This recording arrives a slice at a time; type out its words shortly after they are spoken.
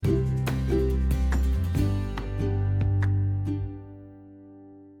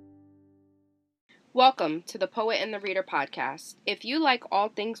Welcome to the Poet and the Reader podcast. If you like all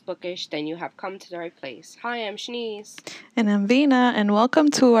things bookish, then you have come to the right place. Hi, I'm Shanice. And I'm Vina, and welcome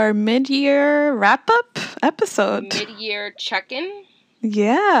to our mid-year wrap-up episode. Mid-year check-in?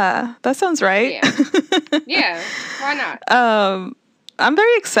 Yeah, that sounds right. Yeah, why not? I'm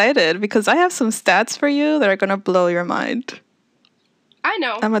very excited because I have some stats for you that are going to blow your mind. I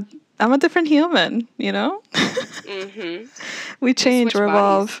know. I'm a different human, you know? Mm-hmm. We change, we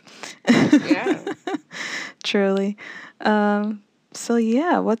evolve. Yeah. Truly. So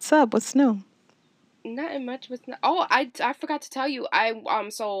yeah, what's up? What's new? Nothing much. Oh, I forgot to tell you.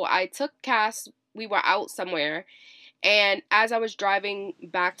 So I took Cass. We were out somewhere, and as I was driving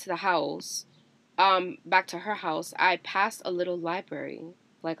back to the house, back to her house, I passed a little library,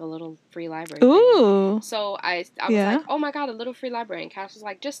 like a little free library Ooh. thing. So I was like, oh my God, a little free library. And Cass was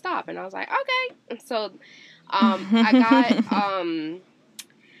like, just stop. And I was like, okay. And so I got,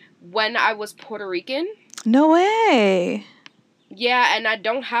 When I Was Puerto Rican. No way. Yeah, and I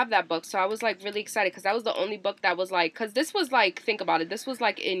don't have that book. So I was like really excited because that was the only book that was like, because this was like, think about it. This was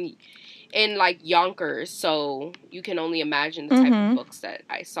like in like Yonkers, so you can only imagine the type of books that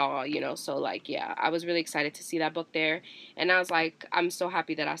I saw, you know. So like, yeah, I was really excited to see that book there, and I was like, I'm so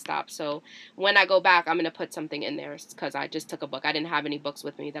happy that I stopped. So when I go back, I'm gonna put something in there because I just took a book. I didn't have any books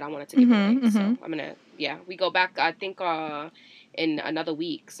with me that I wanted to give away, so I'm gonna, we go back. I think in another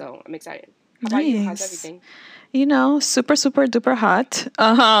week, so I'm excited. How about you? How's everything? You know, super, super duper hot.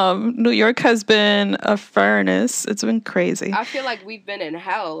 New York has been a furnace. It's been crazy. I feel like we've been in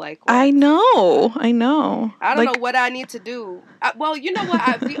hell. Like, what? I know. I don't know what I need to do. Well, you know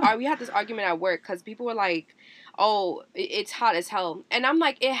what? We had this argument at work because people were like, "Oh, it's hot as hell," and I'm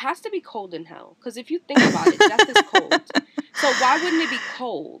like, "It has to be cold in hell because if you think about it, death is cold. So why wouldn't it be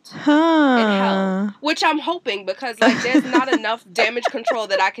cold in hell?" Which I'm hoping because like there's not enough damage control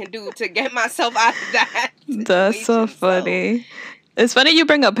that I can do to get myself out of that. That's so funny. It's funny you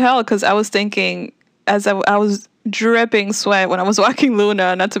bring up hell because I was thinking as I was dripping sweat when I was walking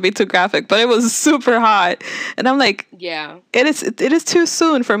Luna, not to be too graphic, but it was super hot, and I'm like, yeah, it is too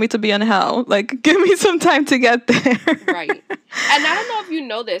soon for me to be in hell. Like, give me some time to get there. Right. And I don't know if you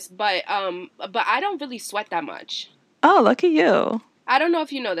know this, but I don't really sweat that much. Oh, lucky you. I don't know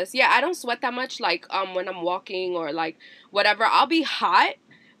if you know this. Yeah, I don't sweat that much, like, when I'm walking or, like, whatever. I'll be hot,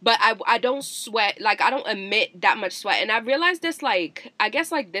 but I don't sweat. Like, I don't emit that much sweat. And I realized this, like, I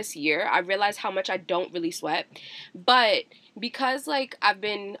guess, like, this year, I realized how much I don't really sweat. But because, like, I've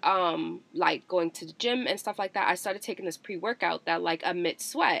been, like, going to the gym and stuff like that, I started taking this pre-workout that, like, emits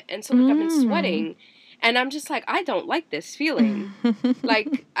sweat. And so, like, I've been sweating. And I'm just like, I don't like this feeling.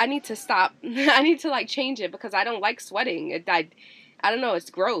 Like, I need to stop. I need to, like, change it because I don't like sweating. I don't know.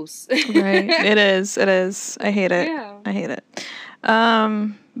 It's gross. Right. It is. I hate it. Yeah. I hate it.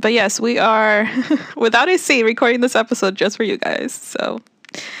 But yes, we are, without AC, recording this episode just for you guys. So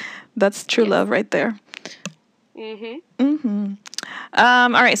that's true love right there. All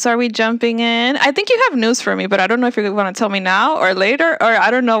right, so are we jumping in? I think you have news for me, but I don't know if you want to tell me now or later, or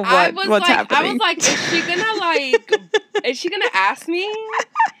I don't know what's happening. I was like, is she gonna ask me?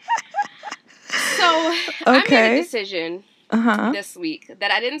 So I made a decision this week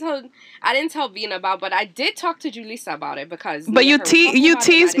that I didn't tell Vina about, but I did talk to Julissa about it because. But you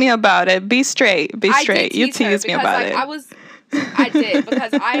teased me about it. Be straight. You teased me about it. I did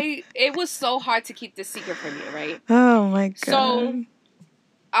because it was so hard to keep this secret from you, right? Oh my God.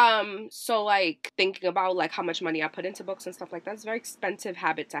 So like thinking about like how much money I put into books and stuff like that, it's a very expensive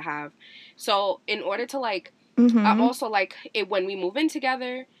habit to have. So in order to like, also like when we move in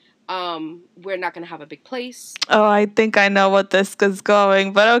together, we're not gonna have a big place. Oh, I think I know what this is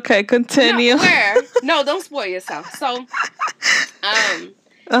going, but okay, continue. No, don't spoil yourself. So,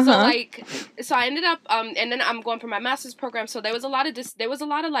 so I ended up, and then I'm going for my master's program. So there was a lot of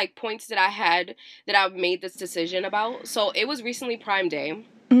like points that I had that I made this decision about. So it was recently Prime Day.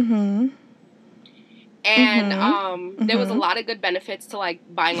 And there was a lot of good benefits to like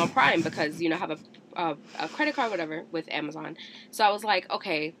buying on Prime because, you know, have a credit card, whatever, with Amazon. So I was like,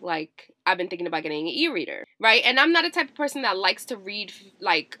 okay, like I've been thinking about getting an e-reader, right? And I'm not a type of person that likes to read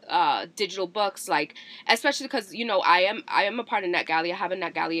like digital books, like especially because, you know, I am a part of NetGalley. I have a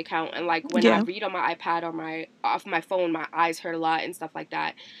NetGalley account, and like when I read on my iPad or off my phone, my eyes hurt a lot and stuff like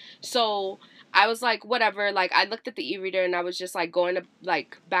that. So I was like, whatever, like I looked at the e-reader and I was just like going to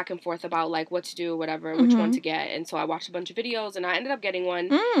like back and forth about like what to do, whatever, which one to get. And so I watched a bunch of videos and I ended up getting one.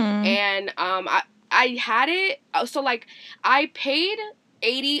 And I had it. So like I paid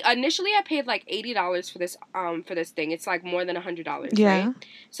Initially I paid like $80 for this thing. It's like more than $100, Yeah. right?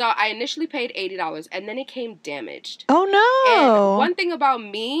 So I initially paid $80 and then it came damaged. Oh And no. one thing about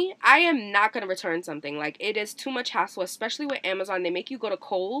me, I am not going to return something. Like, it is too much hassle, especially with Amazon. They make you go to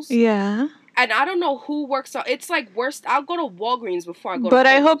Kohl's. Yeah. And I don't know who works out. It's like worse. I'll go to Walgreens before I go to But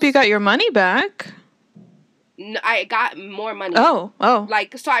Kohl's. I hope you got your money back. No, I got more money. Oh.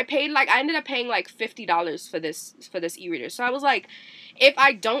 Like, so I ended up paying like $50 for this e-reader. So I was like, if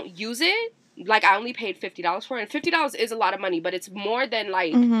I don't use it, like, I only paid $50 for it. And $50 is a lot of money, but it's more than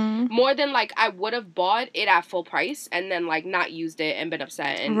like I would have bought it at full price and then like not used it and been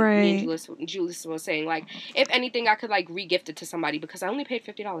upset. And me and Julius was saying, like, if anything, I could like re-gift it to somebody because I only paid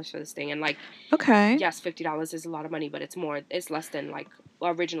 $50 for this thing. And like, yes, $50 is a lot of money, but it's less than like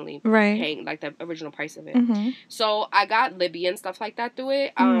originally paying like the original price of it. So I got Libby and stuff like that through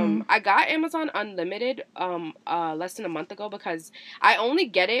it. I got Amazon Unlimited less than a month ago because I only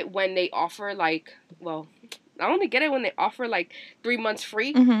get it when they offer like, well, I only get it when they offer like 3 months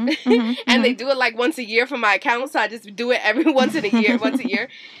free, and they do it like once a year for my account. So I just do it every once a year.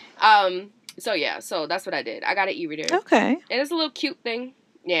 So yeah, so that's what I did. I got an e-reader. Okay. And it's a little cute thing.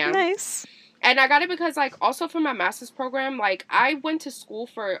 Yeah. Nice. And I got it because, like, also for my master's program, like, I went to school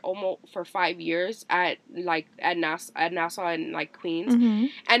for 5 years at Nassau and, like, Queens.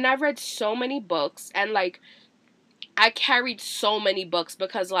 And I read so many books. And, like, I carried so many books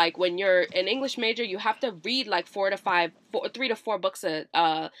because, like, when you're an English major, you have to read, like, 3 to 4 books at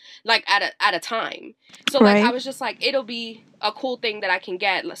a time. So, like, I was just like, it'll be a cool thing that I can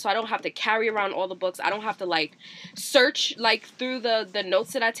get, so I don't have to carry around all the books. I don't have to, like, search, like, through the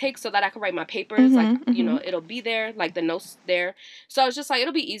notes that I take so that I can write my papers. You know, it'll be there, like, the notes there. So I was just like,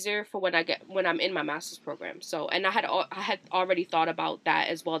 it'll be easier for when I'm in my master's program. So, and I had already thought about that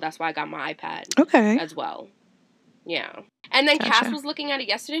as well. That's why I got my iPad as well. Yeah. And then Cass was looking at it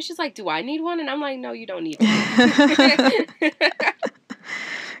yesterday. She's like, do I need one? And I'm like, no, you don't need one.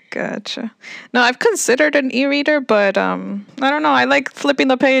 Gotcha. No, I've considered an e-reader, but I don't know. I like flipping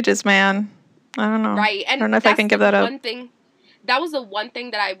the pages, man. I don't know. Right. And I don't know if I can give that up. That was the one thing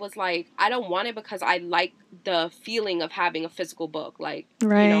that I was like, I don't want it because I like the feeling of having a physical book. Like, you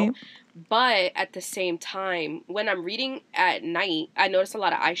know. But at the same time, when I'm reading at night, I notice a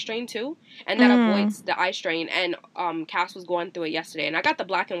lot of eye strain too, and that avoids the eye strain. And Cass was going through it yesterday, and I got the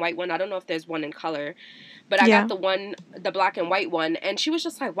black and white one. I don't know if there's one in color, but I got the black and white one, and she was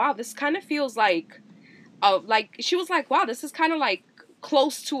just like, "Wow, this kind of feels like she was like, wow, this is kind of like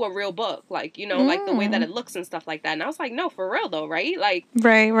close to a real book, like, you know, like the way that it looks and stuff like that." And I was like, "No, for real though, right? Like,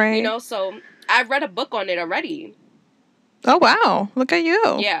 right, you know." So I read a book on it already. Oh wow! Look at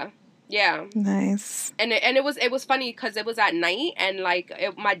you. Yeah. Nice. And it was funny because it was at night, and like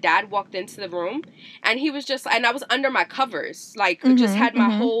my dad walked into the room, and he was just, and I was under my covers, like just had my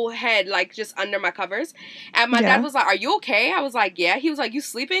whole head like just under my covers, and my dad was like, "Are you okay?" I was like, "Yeah." He was like, "You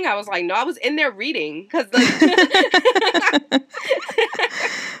sleeping?" I was like, "No, I was in there reading," because like,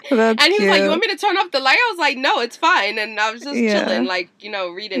 and he was like, "You want me to turn off the light?" I was like, "No, it's fine," and I was just chilling, like, you know,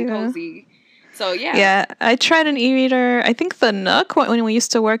 reading cozy. So, yeah, I tried an e-reader, I think the Nook, when we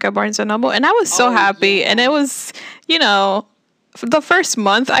used to work at Barnes & Noble, and I was so happy, and it was, you know, the first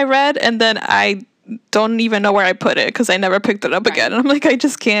month I read, and then I don't even know where I put it, because I never picked it up again, and I'm like, I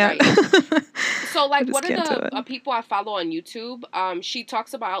just can't. So, like, one of the people I follow on YouTube, she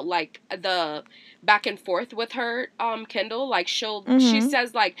talks about, like, the back and forth with her Kindle. Like, she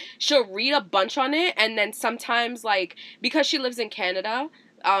says, like, she'll read a bunch on it, and then sometimes, like, because she lives in Canada,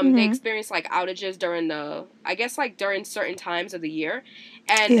 they experience like outages during during certain times of the year,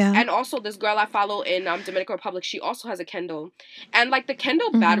 and also this girl I follow in Dominican Republic, she also has a Kindle, and like the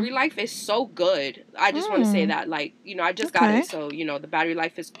Kindle battery life is so good. I just want to say that, like, you know, I just got it, so you know the battery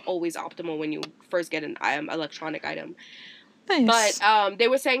life is always optimal when you first get an electronic item. Nice. But they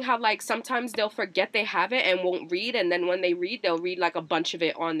were saying how like sometimes they'll forget they have it and won't read, and then when they read, they'll read like a bunch of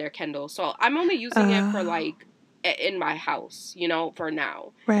it on their Kindle. So I'm only using it for like in my house, you know, for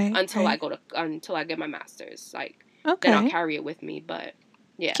now, until I get my master's, like, then I'll carry it with me. But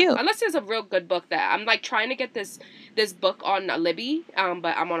yeah, unless there's a real good book that I'm like trying to get this book on Libby,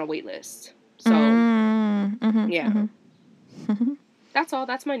 but I'm on a wait list. So that's all.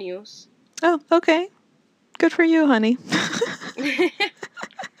 That's my news. Oh, okay, good for you, honey.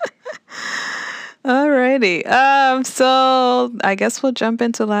 Alrighty. So I guess we'll jump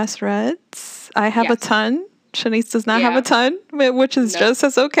into last reads. I have a ton. Shanice does not have a ton, which is just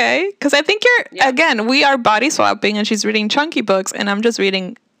as okay. Because I think again, we are body swapping, and she's reading chunky books, and I'm just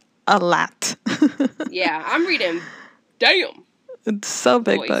reading a lot. I'm reading, damn. It's so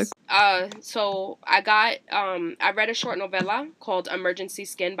big book. So I read a short novella called Emergency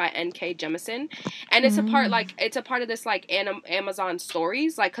Skin by N.K. Jemisin, and it's a part of this like Amazon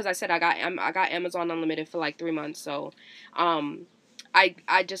stories, like, because I said I got Amazon Unlimited for like 3 months, so I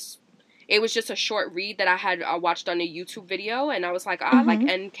just, it was just a short read that I had watched on a YouTube video, and I was like, I like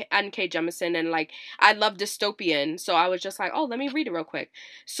N.K. Jemisin, and like I love dystopian, so I was just like, oh, let me read it real quick.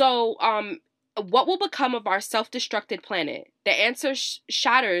 So what will become of our self-destructed planet? The answer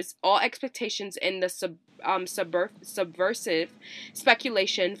shatters all expectations in the subversive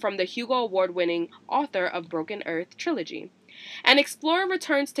speculation from the Hugo Award-winning author of Broken Earth trilogy. An explorer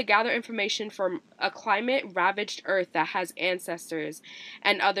returns to gather information from a climate-ravaged Earth that has ancestors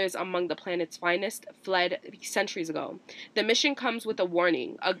and others among the planet's finest fled centuries ago. The mission comes with a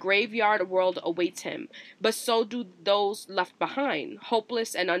warning. A graveyard world awaits him, but so do those left behind,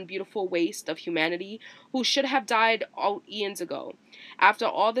 hopeless and unbeautiful waste of humanity who should have died all eons ago. After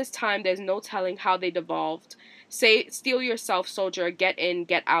all this time, there's no telling how they devolved. Steel yourself, soldier, get in,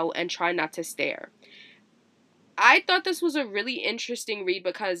 get out, and try not to stare. I thought this was a really interesting read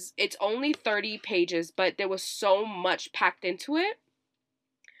because it's only 30 pages, but there was so much packed into it.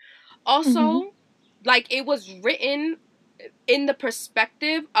 Also, like, it was written in the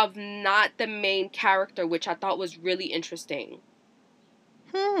perspective of not the main character, which I thought was really interesting.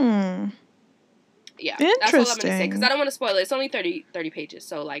 Yeah, that's all I'm going to say, because I don't want to spoil it. It's only 30 pages,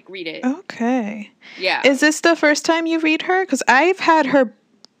 so, like, read it. Okay. Yeah. Is this the first time you read her? Because I've had her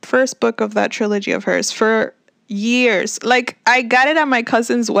first book of that trilogy of hers for years. Like, I got it at my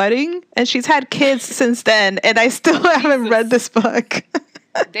cousin's wedding, and she's had kids since then, and I still haven't read this book.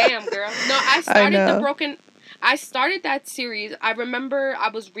 Damn, girl. No, I started that series. I remember I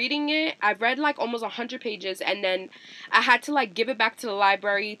was reading it. I read like almost 100 pages, and then I had to like give it back to the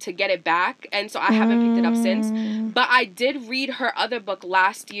library to get it back, and so I haven't picked it up since. But I did read her other book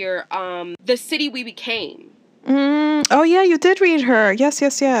last year, The City We Became. Oh yeah, you did read her. Yes.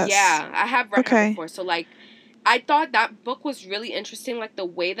 Yeah, I have read her before. So like, I thought that book was really interesting. Like, the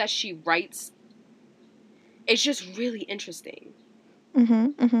way that she writes, it's just really interesting.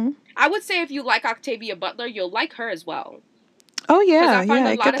 I would say if you like Octavia Butler, you'll like her as well. Oh yeah, I find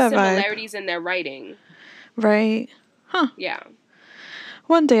a lot of similarities in their writing. Right. Huh. Yeah.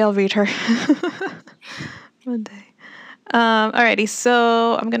 One day I'll read her. One day. Alrighty,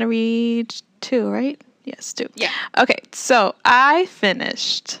 so I'm gonna read 2, right? Yes, 2. Yeah. Okay, so I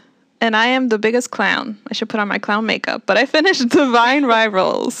finished, and I am the biggest clown. I should put on my clown makeup, but I finished Divine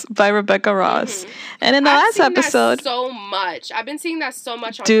Rivals by Rebecca Ross. And in the last episode, that so much. I've been seeing that so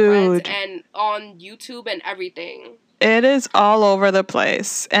much on Threads and on YouTube and everything. It is all over the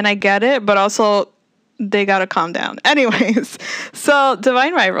place, and I get it, but also they gotta calm down. Anyways, so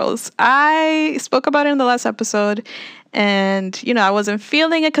Divine Rivals, I spoke about it in the last episode, and I wasn't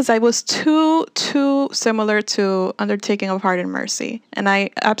feeling it because I was too similar to Undertaking of Heart and Mercy, and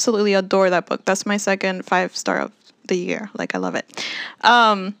I absolutely adore that book. That's my second 5-star of the year. Like, I love it.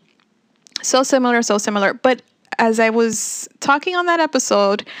 So similar. But as I was talking on that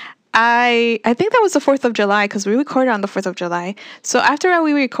episode, I think that was the 4th of July, because we recorded on the 4th of July. So after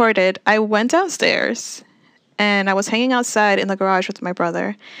we recorded, I went downstairs and I was hanging outside in the garage with my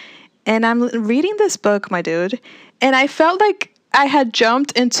brother, and I'm reading this book, my dude, and I felt like I had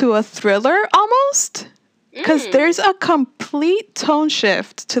jumped into a thriller almost, because there's a complete tone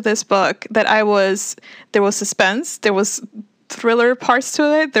shift to this book that there was suspense, there was thriller parts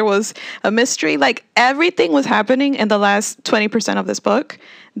to it, there was a mystery, like everything was happening in the last 20% of this book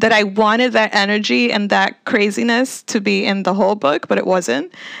that I wanted that energy and that craziness to be in the whole book, but it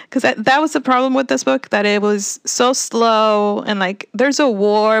wasn't. Because that was the problem with this book, that it was so slow, and like there's a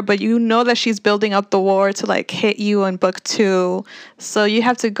war, but you know that she's building up the war to like hit you in book 2. So you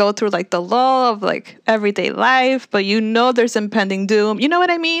have to go through like the lull of like everyday life, but there's impending doom. You know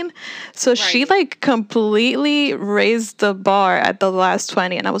what I mean? So she like completely raised the bar at the last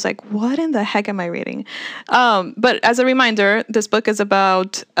 20, and I was like, what in the heck am I reading? But as a reminder, this book is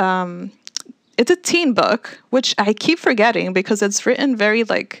about it's a teen book, which I keep forgetting because it's written very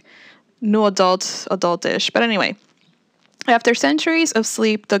like new adultish. But anyway, after centuries of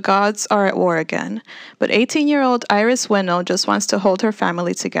sleep, the gods are at war again. But 18-year-old Iris Winnow just wants to hold her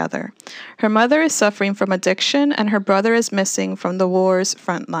family together. Her mother is suffering from addiction, and her brother is missing from the war's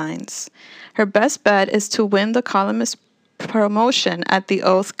front lines. Her best bet is to win the columnist promotion at the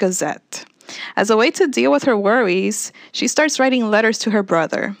Oath Gazette. As a way to deal with her worries, she starts writing letters to her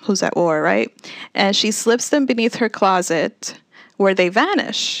brother, who's at war, right? And she slips them beneath her closet, where they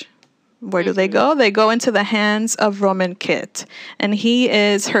vanish. Where do they go? They go into the hands of Roman Kit, and he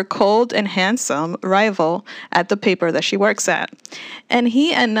is her cold and handsome rival at the paper that she works at. And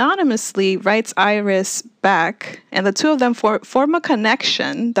he anonymously writes Iris back, and the two of them form a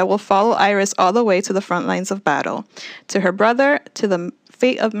connection that will follow Iris all the way to the front lines of battle, to her brother, to the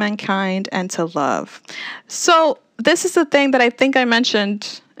fate of mankind, and to love. So this is the thing that I think I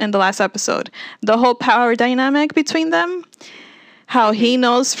mentioned in the last episode. The whole power dynamic between them. How he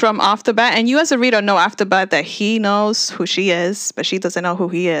knows from off the bat, and you as a reader know off the bat that he knows who she is, but she doesn't know who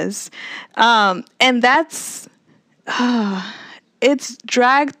he is. And that's, it's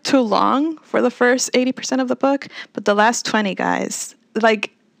dragged too long for the first 80% of the book, but the last 20, guys,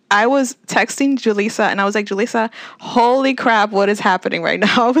 like, I was texting Julissa and I was like, Julissa, holy crap, what is happening right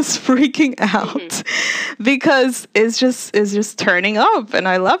now? I was freaking out because it's just turning up and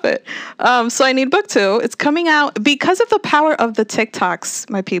I love it. So I need book 2. It's coming out because of the power of the TikToks,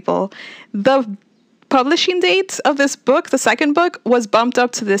 my people. The publishing date of this book, the second book, was bumped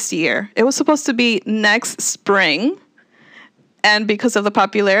up to this year. It was supposed to be next spring. And because of the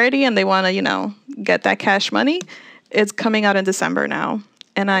popularity and they want to, get that cash money, it's coming out in December now.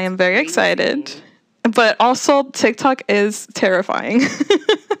 And I am very excited. But also, TikTok is terrifying.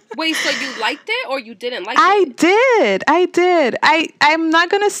 Wait, so you liked it or you didn't like it? I did. I'm not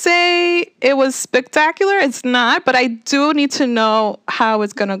going to say it was spectacular. It's not. But I do need to know how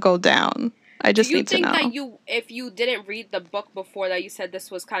it's going to go down. I just need to know. Do you think that if you didn't read the book before that you said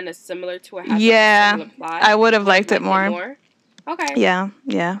this was kind of similar to a similar plot, I would have liked it more. Okay. Yeah,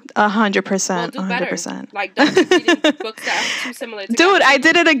 100%. Well, 100%. Like, don't keep reading books that are too similar together. Dude, I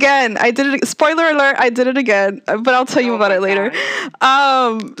did it again. Spoiler alert, I did it again. But I'll tell you about it later.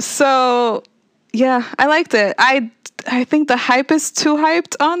 So, yeah, I liked it. I think the hype is too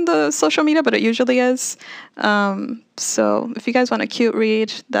hyped on the social media, but it usually is. So, if you guys want a cute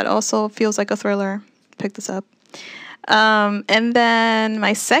read that also feels like a thriller, pick this up. And then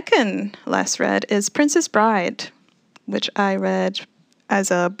my second last read is Princess Bride, which I read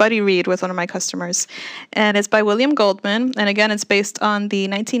as a buddy read with one of my customers. And it's by William Goldman. And again, it's based on the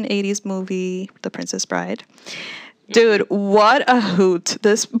 1980s movie, The Princess Bride. Dude, what a hoot.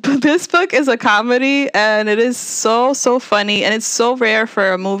 This book is a comedy, and it is so, so funny. And it's so rare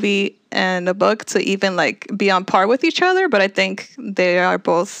for a movie and a book to even, be on par with each other. But I think they are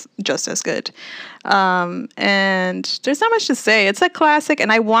both just as good. And there's not much to say. It's a classic, and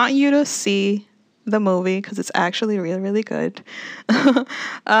I want you to see the movie because it's actually really, really good.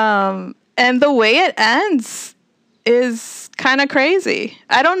 And the way it ends is kind of crazy.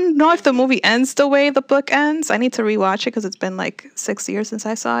 I don't know if the movie ends the way the book ends. I need to rewatch it because it's been 6 years since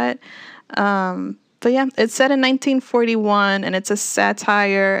I saw it. But yeah, it's set in 1941 and it's a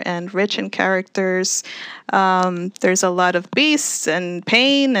satire and rich in characters. There's a lot of beasts and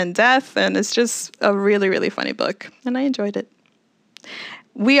pain and death, and it's just a really, really funny book. And I enjoyed it.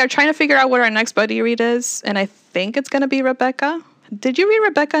 We are trying to figure out what our next buddy read is, and I think it's going to be Rebecca. Did you read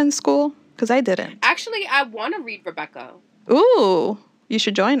Rebecca in school? Because I didn't. Actually, I want to read Rebecca. Ooh, you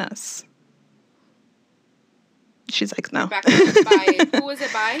should join us. She's like, no. Rebecca by, who was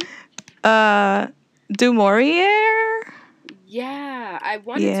it by? Du Maurier? Yeah, I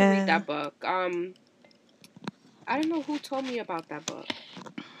wanted to read that book. I don't know who told me about that book.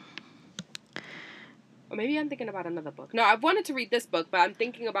 Or maybe I'm thinking about another book. No, I wanted to read this book, but I'm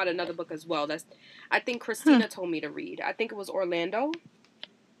thinking about another book as well. I think Christina told me to read. I think it was Orlando.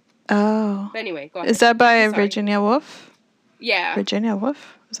 Oh. But anyway, go ahead. Is that by Virginia Woolf? Yeah. Virginia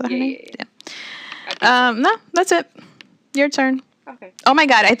Woolf? Is that her name? Yeah. So. No, that's it. Your turn. Okay. Oh my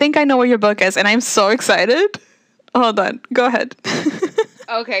God, I think I know what your book is, and I'm so excited. Hold on. Go ahead.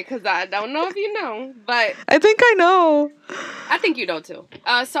 Okay, because I don't know if you know, but... I think I know. I think you know, too.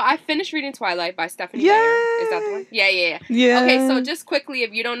 So I finished reading Twilight by Stephanie Meyer. Is that the one? Yeah. Okay, so just quickly,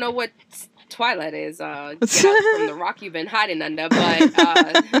 if you don't know what Twilight is, get out from the rock you've been hiding under.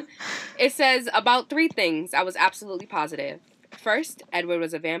 But it says, about 3 things I was absolutely positive. First, Edward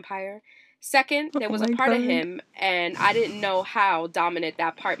was a vampire. Second, there was a part of him, and I didn't know how dominant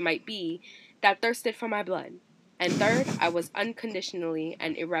that part might be, that thirsted for my blood. And third, I was unconditionally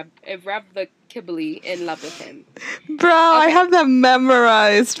and irrevocably in love with him. Bro, okay. I have that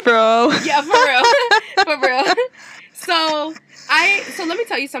memorized, bro. Yeah, for real. So let me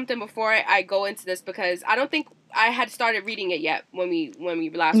tell you something before I go into this, because I don't think I had started reading it yet when we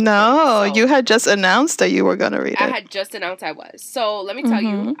last No, so you had just announced that you were going to read it. I had just announced I was. So let me tell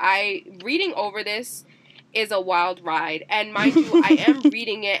you, reading over this is a wild ride. And mind you, I am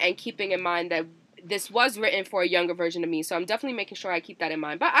reading it and keeping in mind that this was written for a younger version of me, so I'm definitely making sure I keep that in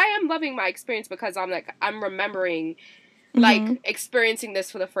mind. But I am loving my experience because I'm remembering like experiencing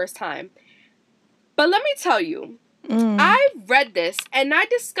this for the first time. But let me tell you, I read this and I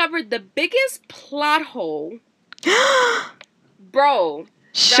discovered the biggest plot hole. Bro.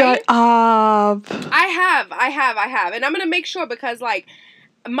 Shut up. I have. And I'm going to make sure because, like,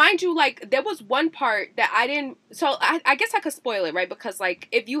 mind you, like, there was one part that I didn't... So, I guess I could spoil it, right? Because, like,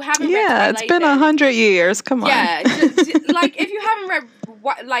 if you haven't read Twilight... Yeah, it's been 100 years. Come on. Yeah. Like, if you haven't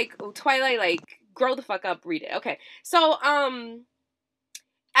read, like, Twilight, like, grow the fuck up, read it. Okay. So,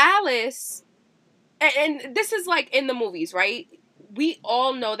 Alice... And this is, like, in the movies, right? We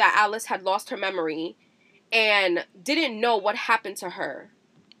all know that Alice had lost her memory and didn't know what happened to her.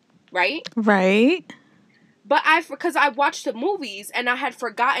 Right? Right. But because I watched the movies and I had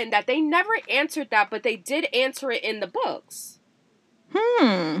forgotten that they never answered that, but they did answer it in the books.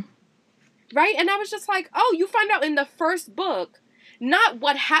 Right? And I was just like, oh, you find out in the first book, not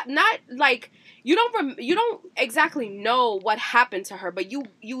what not like you don't exactly know what happened to her, but you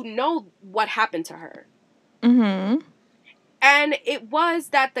know what happened to her. And it was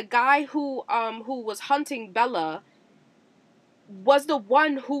that the guy who was hunting Bella was the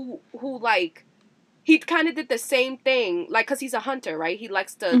one who like he kind of did the same thing, like, because he's a hunter, right? He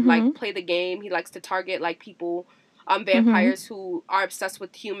likes to like play the game. He likes to target like people, vampires who are obsessed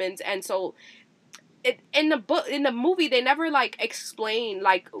with humans. And so in the movie they never like explain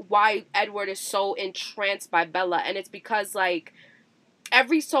like why Edward is so entranced by Bella, and it's because like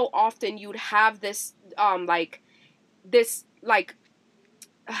every so often you'd have this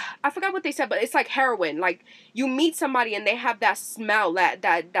I forgot what they said, but it's like heroin. Like, you meet somebody and they have that smell,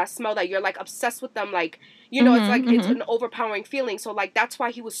 that smell that you're like obsessed with them. Like, you know, it's like it's an overpowering feeling. So like that's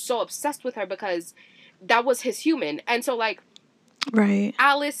why he was so obsessed with her, because that was his human. And so like, right,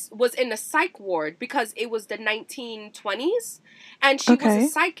 Alice was in the psych ward because it was the 1920s, and she was a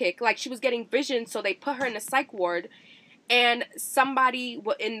psychic. Like, she was getting visions, so they put her in the psych ward. And somebody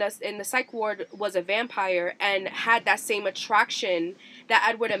in the psych ward was a vampire and had that same attraction that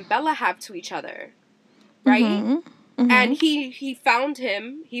Edward and Bella have to each other, right? And he found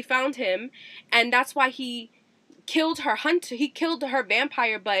him. And that's why he killed her hunter. He killed her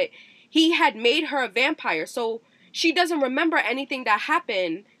vampire, but he had made her a vampire, so she doesn't remember anything that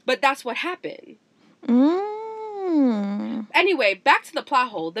happened. But that's what happened. Anyway, back to the plot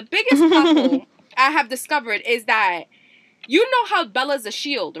hole. The biggest plot hole I have discovered is that. You know how Bella's a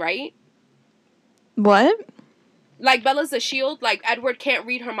shield, right? What? Like, Bella's a shield. Like, Edward can't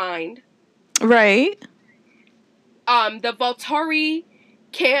read her mind. Right. The Volturi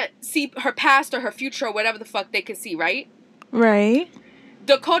can't see her past or her future or whatever the fuck they can see, right? Right.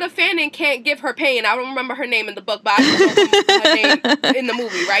 Dakota Fanning can't give her pain. I don't remember her name in the book, but I know her name in the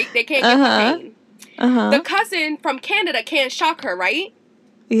movie, right? They can't give her pain. The cousin from Canada can't shock her, right?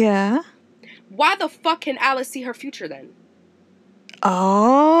 Yeah. Why the fuck can Alice see her future then?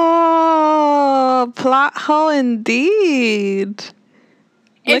 Oh, plot hole indeed.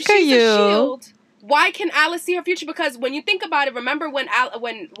 If she's a shield, why can Alice see her future? Because when you think about it, remember when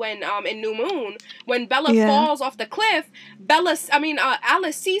in New Moon, when Bella falls off the cliff, Alice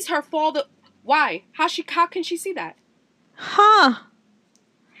sees her fall. Why? How can she see that? Huh?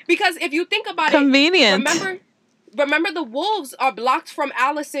 Because if you think about Convenient. Remember the wolves are blocked from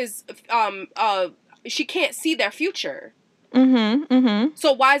Alice's. She can't see their future.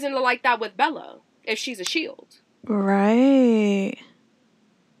 So why isn't it like that with Bella if she's a shield? Right.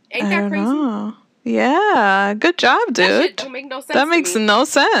 Ain't that crazy? Know. Yeah. Good job, dude. That shit don't make no sense. That makes no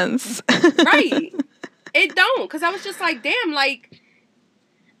sense. Right. It don't, because I was just like, damn, like.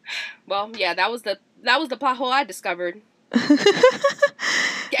 Well, yeah, that was the plot hole I discovered.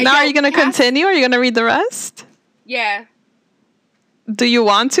 Now, are you gonna continue? Are you gonna read the rest? Yeah. Do you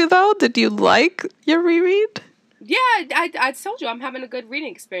want to though? Did you like your reread? Yeah, I told you I'm having a good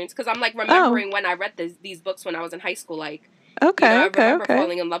reading experience because I'm like remembering when I read these books when I was in high school. Like, I remember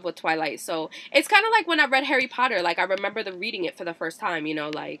falling in love with Twilight. So it's kind of like when I read Harry Potter. Like, I remember reading it for the first time. You know,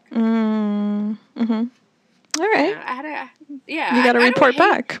 like. All right. Yeah, You got to report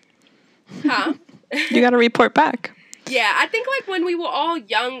back. Huh? You got to report back. Yeah, I think, like, when we were all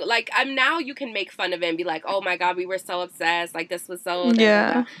young, like, now you can make fun of it and be like, oh, my God, we were so obsessed. Like, this was so...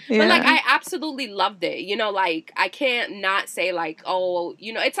 Yeah. But, like, I absolutely loved it. You know, like, I can't not say, like, oh,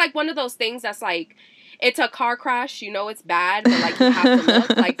 you know, it's, like, one of those things that's, like, it's a car crash. You know it's bad, but, like, you have to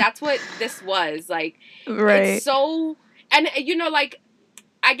look. Like, that's what this was. Like, it's so... And, you know, like,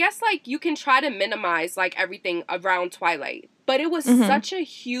 I guess, like, you can try to minimize, like, everything around Twilight. But it was such a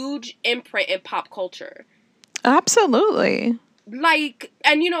huge imprint in pop culture. Absolutely. Like,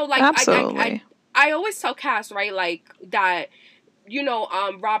 and you know, like, I always tell Cass, right, like, that, you know,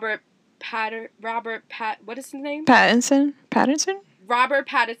 Robert what is his name? Pattinson. Robert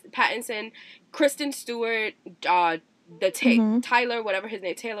Pattinson, Kristen Stewart, Tyler, whatever his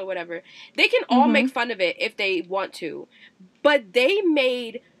name, Taylor, whatever. They can all make fun of it if they want to, but they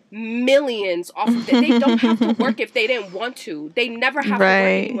made millions off of it. They don't have to work if they didn't want to. They never have to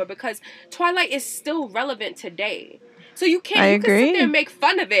work anymore because Twilight is still relevant today. So you can sit there and make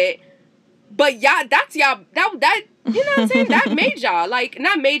fun of it, but that's y'all that you know what I'm saying? That made y'all. Like,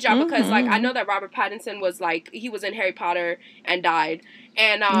 not made y'all because like I know that Robert Pattinson was like, he was in Harry Potter and died.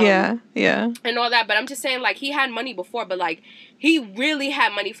 And and all that, but I'm just saying, like, he had money before, but like he really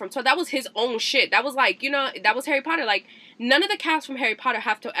had money from that was his own shit. That was like, you know, that was Harry Potter. Like, none of the cast from Harry Potter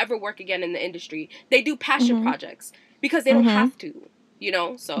have to ever work again in the industry. They do passion projects because they don't have to, you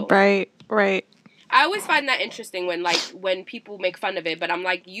know. So right. I always find that interesting when people make fun of it, but I'm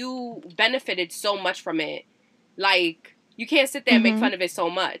like, you benefited so much from it. Like, you can't sit there and make fun of it so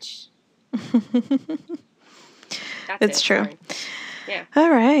much. It's true. Sorry. Yeah. All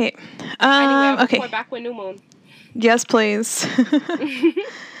right. Anyway, okay. Back with New Moon. Yes, please.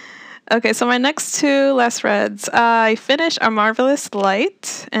 Okay, so my next two last reads. I finished A Marvelous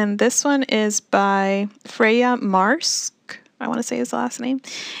Light, and this one is by Freya Marsk. I want to say his last name.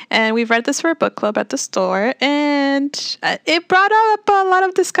 And we read this for a book club at the store, and it brought up a lot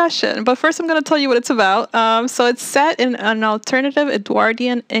of discussion. But first, I'm going to tell you what it's about. So it's set in an alternative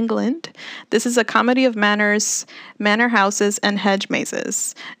Edwardian England. This is a comedy of manners, manor houses, and hedge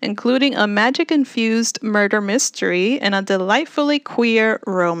mazes, including a magic-infused murder mystery and a delightfully queer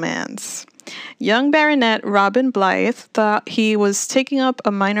romance. Young Baronet Robin Blythe thought he was taking up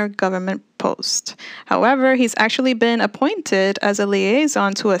a minor government post. However, he's actually been appointed as a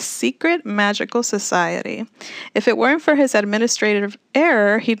liaison to a secret magical society. If it weren't for his administrative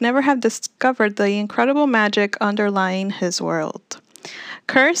error, he'd never have discovered the incredible magic underlying his world.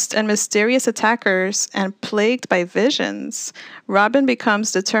 Cursed and mysterious attackers and plagued by visions, Robin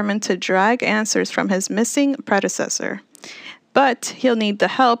becomes determined to drag answers from his missing predecessor. But he'll need the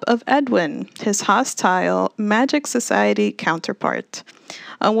help of Edwin, his hostile Magic Society counterpart.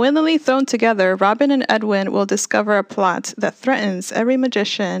 Unwillingly thrown together, Robin and Edwin will discover a plot that threatens every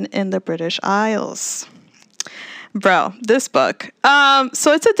magician in the British Isles. Bro, this book.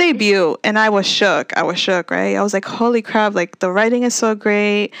 So it's a debut, and I was shook, right? I was like, holy crap, like, the writing is so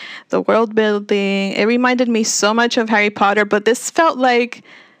great, the world building. It reminded me so much of Harry Potter, but this felt like...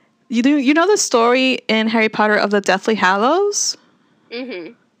 You know the story in Harry Potter of the Deathly Hallows?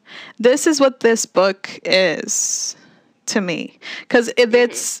 Mm-hmm. This is what this book is to me. Because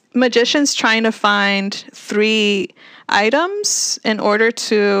it's magicians trying to find 3 items in order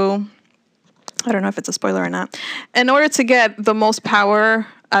to... I don't know if it's a spoiler or not. In order to get the most power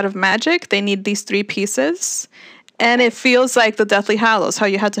out of magic, they need these 3 pieces. And it feels like the Deathly Hallows, how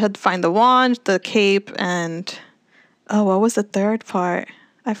you had to find the wand, the cape, and... Oh, what was the third part?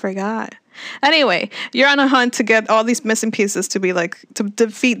 I forgot. Anyway, you're on a hunt to get all these missing pieces to be like, to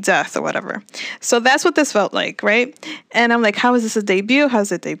defeat death or whatever. So that's what this felt like, right? And I'm like, how is this a debut?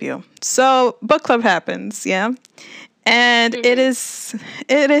 How's it debut? So book club happens, yeah? And it is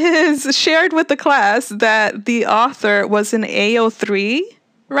shared with the class that the author was an AO3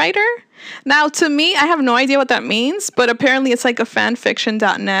 writer. Now, to me, I have no idea what that means, but apparently it's like a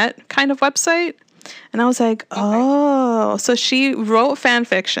fanfiction.net kind of website. And I was like, oh, so she wrote fan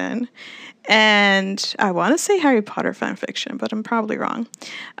fiction, and I want to say Harry Potter fan fiction, but I'm probably wrong.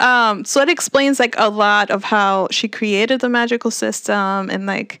 So it explains like a lot of how she created the magical system and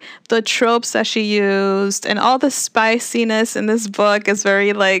like the tropes that she used, and all the spiciness in this book is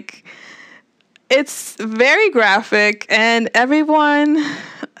very like, it's very graphic, and everyone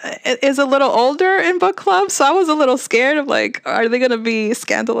is a little older in book club, so I was a little scared of like, are they going to be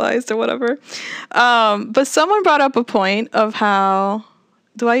scandalized or whatever? But someone brought up a point of how,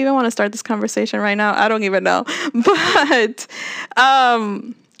 do I even want to start this conversation right now? I don't even know. But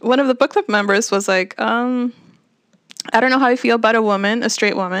one of the book club members was like, I don't know how I feel about a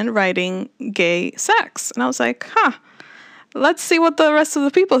straight woman, writing gay sex. And I was like, let's see what the rest of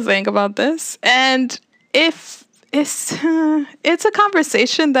the people think about this. And if it's a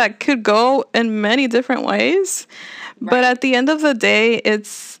conversation that could go in many different ways, but at the end of the day,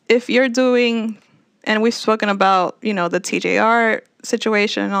 it's, if you're doing, and we've spoken about, you know, the TJR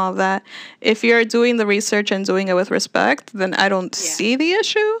situation and all of that, if you're doing the research and doing it with respect, then I don't see the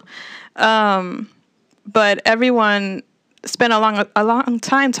issue. But everyone spent a long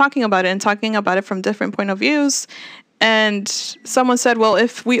time talking about it, and talking about it from different point of views. And someone said, well,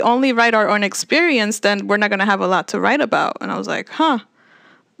 if we only write our own experience, then we're not going to have a lot to write about. And I was like,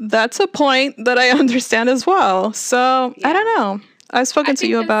 that's a point that I understand as well. So I don't know. I've spoken I to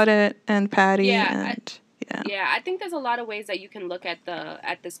you think this, about it, and Patty, yeah, and yeah. yeah, I think there's a lot of ways that you can look at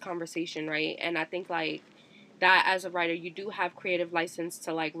this conversation, right? And I think like that as a writer, you do have creative license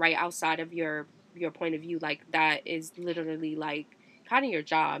to like write outside of your point of view. Like that is literally like kind of your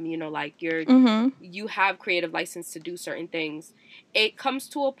job, you know, like Mm-hmm. you have creative license to do certain things. It comes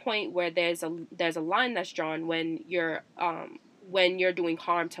to a point where there's a line that's drawn when you're doing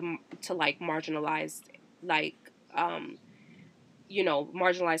harm to like marginalized like um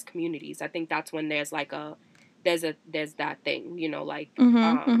marginalized communities. I think that's when there's that thing, like Mm-hmm.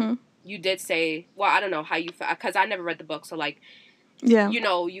 Mm-hmm. you did say, well, I don't know how you, because I never read the book, so like Yeah.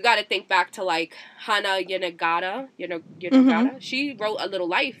 you got to think back to like Hana Yanagata, Mm-hmm. She wrote A Little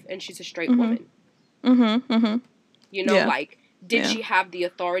Life, and she's a straight Mm-hmm. woman. Mm-hmm. Mm-hmm. Yeah. Like, did Yeah. she have the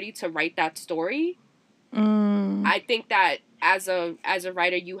authority to write that story? Mm. I think that as a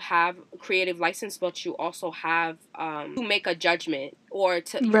writer, you have creative license, but you also have to make a judgment, or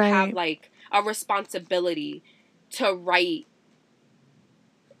you have Right. like a responsibility to write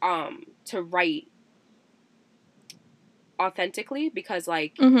to write authentically, because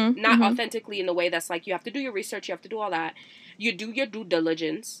like Mm-hmm. not Mm-hmm. authentically in the way that's like you have to do your research, you have to do all that, you do your due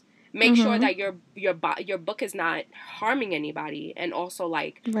diligence, make sure Mm-hmm. that your book is not harming anybody. And also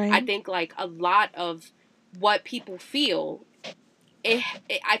like I Right. think like a lot of what people feel,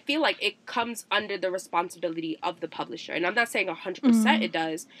 I feel like it comes under the responsibility of the publisher. And I'm not saying 100% Mm. it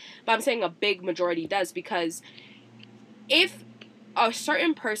does, but I'm saying a big majority does, because if a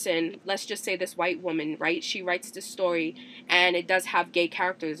certain person, let's just say this white woman, right, she writes this story and it does have gay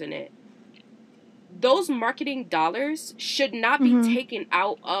characters in it, those marketing dollars should not be Mm-hmm. taken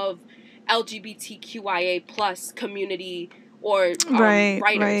out of LGBTQIA plus community or Right.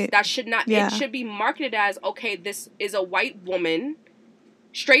 writers. Right. That should not, it Yeah. should be marketed as, okay, this is a white woman,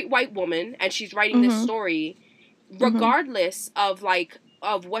 straight white woman, and she's writing this Mm-hmm. story. Mm-hmm. Regardless of like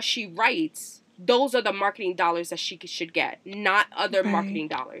of what she writes, those are the marketing dollars that she should get, not other Right. marketing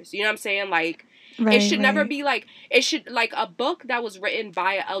dollars. You know what I'm saying? Like it Right. should never Right. be like, it should, like, a book that was written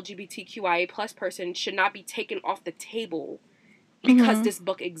by a LGBTQIA plus person should not be taken off the table because Mm-hmm. this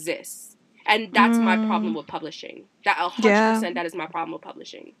book exists. And that's my problem Mm. with publishing. That Yeah. 100%, that is my problem with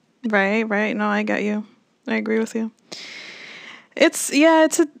publishing. Right. Right. No, I get you. I agree with you. It's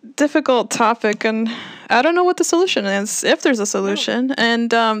a difficult topic, and I don't know what the solution is, if there's a No. solution. And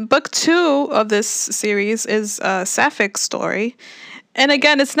book 2 of this series is a Sapphic story. And Right.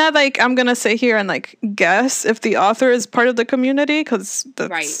 again, it's not like I'm gonna sit here and like guess if the author is part of the community, because Right.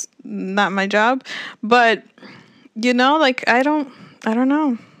 that's not my job. But like I don't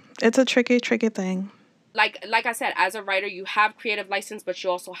know. It's a tricky thing. Like I said, as a writer, you have creative license, but you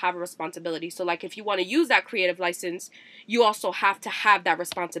also have a responsibility. So like if you want to use that creative license, you also have to have that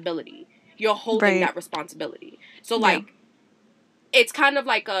responsibility. You're holding Right? that responsibility. So Yeah. like it's kind of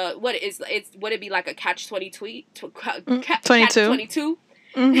like would it be like a catch 22 catch 22. 22?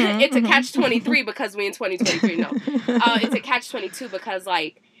 It's a Mm-hmm. catch 23 because we in 2023. No, it's a catch 22 because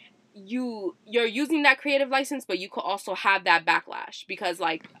like you're using that creative license, but you could also have that backlash, because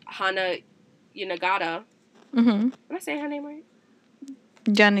like Hana Yanagata, Mm-hmm. am I saying her name right?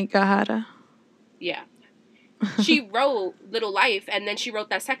 Jenny Gahara. Yeah, she wrote Little Life, and then she wrote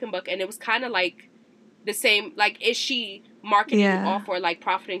that second book, and it was kind of like the same. Like, is she marketing Yeah. off or like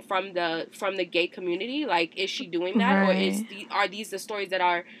profiting from the gay community? Like, is she doing that, or Right. are these the stories that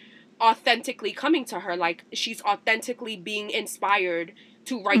are authentically coming to her? Like, she's authentically being inspired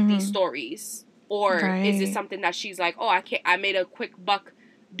to write these Mm-hmm. stories, or is it Right. something that she's like, oh, I made a quick buck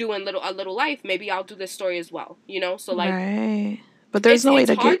doing a little life, maybe I'll do this story as well, so like Right. But there's no way it's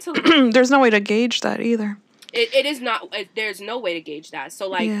to hard gauge. to There's no way to gauge that either. it is not, there's no way to gauge that. So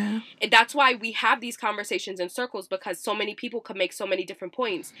like Yeah. that's why we have these conversations in circles, because so many people can make so many different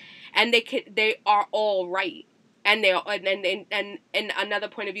points, and they are all right, and they and another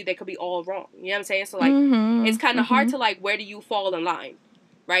point of view, they could be all wrong. You know what I'm saying? So like Mm-hmm. it's kind of hard Mm-hmm. to like, where do you fall in line,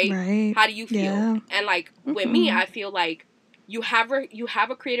 right? Right. How do you feel? Yeah. And like with me, I feel like you have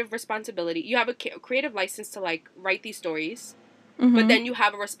a creative responsibility. You have a creative license to like write these stories, Mm-hmm. but then you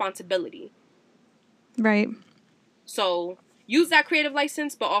have a responsibility. Right. So use that creative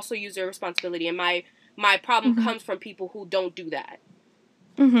license, but also use your responsibility. And my problem comes from people who don't do that.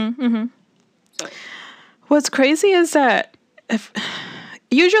 Mm-hmm. Mm-hmm. So What's crazy is that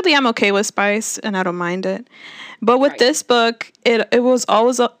usually I'm okay with spice and I don't mind it. But with right. this book, it was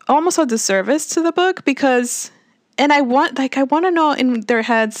always almost a disservice to the book, because, and I want to know in their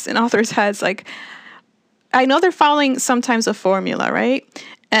heads, in authors' heads, like, I know they're following sometimes a formula, right?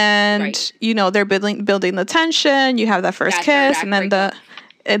 And Right. they're building the tension. You have that first That third kiss, act and then breakup.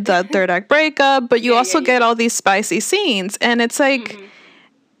 the third act breakup, but you also get all these spicy scenes. And it's like,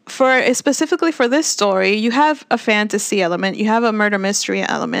 specifically for this story, you have a fantasy element, you have a murder mystery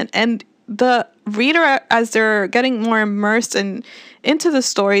element, and the reader, as they're getting more immersed into the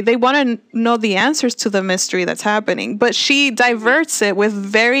story, they want to know the answers to the mystery that's happening. But she diverts it with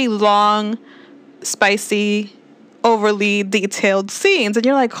very long, spicy, overly detailed scenes, and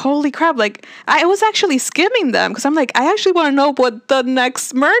you're like, holy crap. Like, I was actually skimming them because I'm like, I actually want to know what the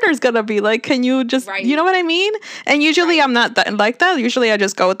next murder is gonna be. Like, can you just you know what I mean? And usually I'm not like that. Usually I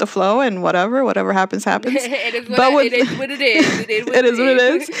just go with the flow, and whatever happens it is what it is. It is what it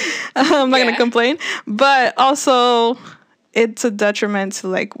is. I'm not gonna complain, but also it's a detriment to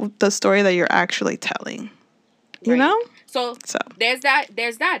like the story that you're actually telling, you know. So there's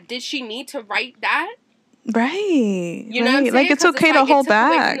that. Did she need to write that? Right. You know what I'm saying? Like, it's okay to hold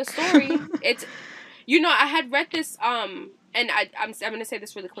back. Away from the story. It's, I had read this, and I'm going to say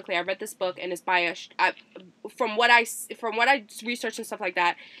this really quickly. I read this book, and it's by from what I researched and stuff like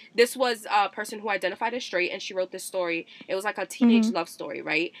that, this was a person who identified as straight, and she wrote this story. It was like a teenage love story,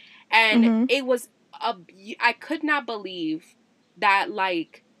 right? And it was I could not believe that,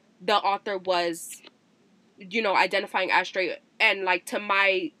 like, the author was, identifying as straight, and, like, to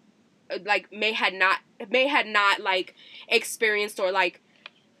my, like, may had not like experienced or like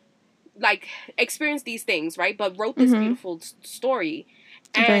experienced these things, right? But wrote this beautiful story,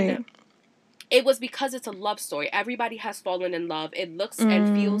 and it was because it's a love story. Everybody has fallen in love. It looks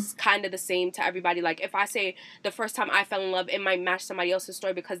and feels kind of the same to everybody. Like, if I say the first time I fell in love, it might match somebody else's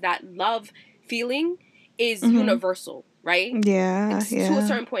story because that love feeling is universal, right? Yeah, to a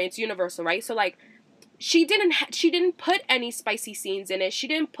certain point, it's universal, right? So, like, she didn't put any spicy scenes in it. She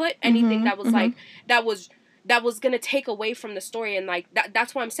didn't put anything that was like that was gonna take away from the story. And like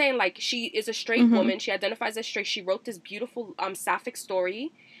that's what I'm saying. Like, she is a straight woman. She identifies as straight. She wrote this beautiful sapphic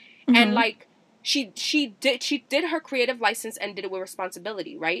story, and like she did her creative license and did it with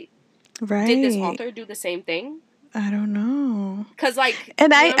responsibility, right? Right. Did this author do the same thing? I don't know. 'Cause like,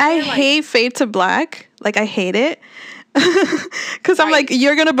 and I hate Fade to Black. Like, I hate it. Because I'm like,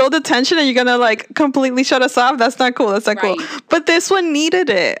 you're gonna build the tension and you're gonna like completely shut us off. That's not cool. That's not cool. But this one needed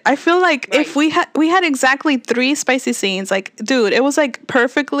it. I feel like if we had exactly 3 spicy scenes, like, dude, it was like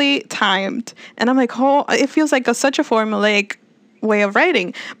perfectly timed. And I'm like, oh, it feels like such a formulaic way of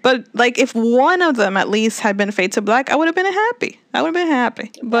writing. But like, if one of them at least had been Fade to Black, I would have been happy.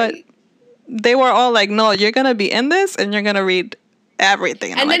 But they were all like, no, you're gonna be in this and you're gonna read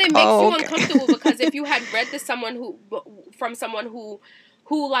everything. And then it makes you uncomfortable because if you had read this from someone who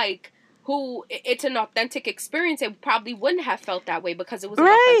it's an authentic experience, it probably wouldn't have felt that way because it was an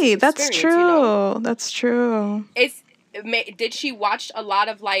authentic experience. That's true. That's true. Did she watch a lot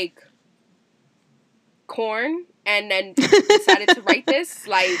of like Korn and then decided to write this?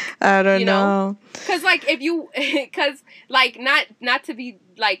 Like, I don't know. Because like not to be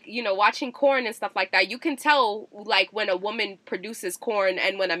like, watching Korn and stuff like that, you can tell like when a woman produces Korn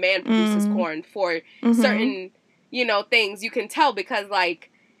and when a man produces Korn for certain, things. You can tell because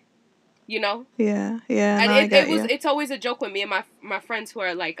like, Yeah. And it's always a joke with me and my friends who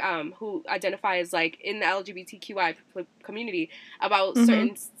are like who identify as like in the LGBTQI community about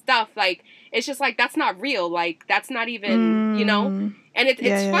certain stuff. Like, it's just like, that's not real. Like, that's not even, and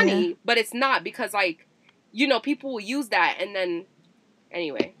it's funny, but it's not because like, people will use that and then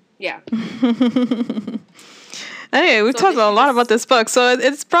anyway. Yeah. Anyway, we've talked a lot about this book, so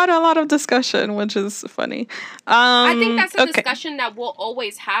it's brought a lot of discussion, which is funny. I think that's a discussion that we'll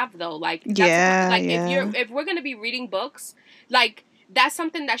always have, though. Like, if we're gonna be reading books, like, that's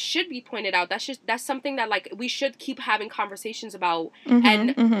something that should be pointed out. That's something that like we should keep having conversations about,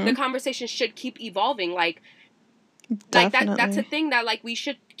 and the conversation should keep evolving. Like, definitely. That's a thing that like we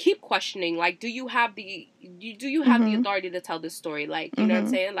should keep questioning. Like, do you have the authority to tell this story? Like, you know what I'm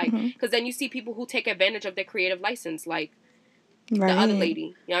saying? Like, because then you see people who take advantage of their creative license, like the other lady. You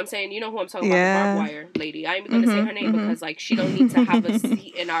know what I'm saying? You know who I'm talking about, the barbed wire lady. I ain't even gonna say her name because like she don't need to have a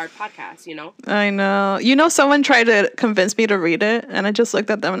seat in our podcast. I know. Someone tried to convince me to read it, and I just looked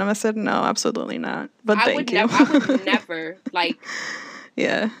at them and I said, no, absolutely not. But thank you. I would never like.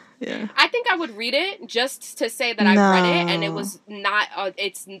 Yeah. I think I would read it just to say that I read it, and it was not.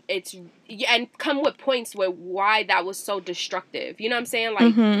 It's and come with points why that was so destructive. You know what I'm saying?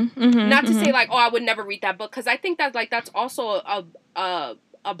 Like, not to say like, oh, I would never read that book, because I think that like that's also a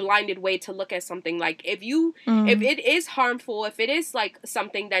blinded way to look at something. Like, if it is harmful, if it is like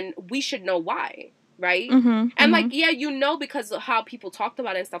something, then we should know why. Right? And like, because of how people talked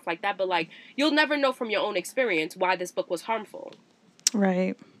about it and stuff like that, but like, you'll never know from your own experience why this book was harmful.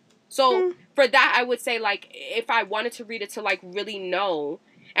 Right. So for that, I would say like, if I wanted to read it to like really know,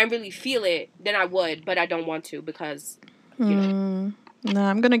 and really feel it, then I would, but I don't want to because, you know. No,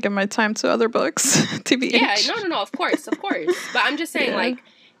 I'm gonna give my time to other books. TBH. Yeah, no, of course. But I'm just saying, like,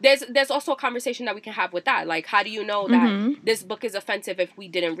 there's also a conversation that we can have with that. Like, how do you know that this book is offensive if we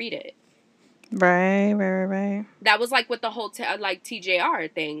didn't read it? Right. That was like with the whole like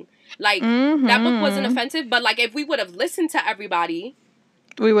TJR thing. Like, that book wasn't offensive, but like if we would have listened to everybody,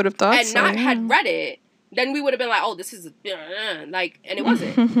 we would have thought and not had read it, then we would have been like, oh, this is like, and it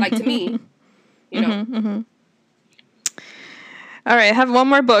wasn't. Like, to me, you know. All right, I have one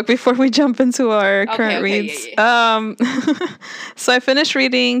more book before we jump into our current reads. Yeah. So I finished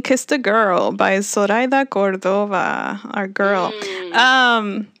reading Kissed a Girl by Zoraida Cordova, our girl.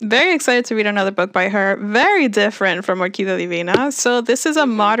 Very excited to read another book by her. Very different from Orquídea Divina. So this is a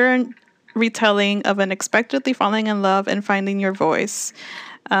modern retelling of unexpectedly falling in love and finding your voice.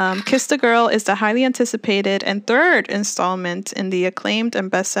 Kissed a Girl is the highly anticipated and third installment in the acclaimed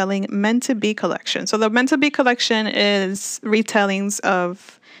and best-selling Meant to Be collection. So the Meant to Be collection is retellings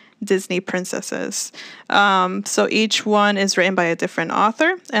of Disney princesses. So each one is written by a different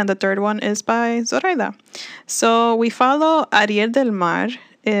author, and the third one is by Zoraida. So we follow Ariel del Mar.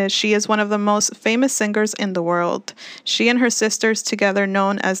 She is one of the most famous singers in the world. She and her sisters, together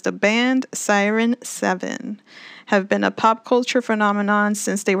known as the band Siren 7, have been a pop culture phenomenon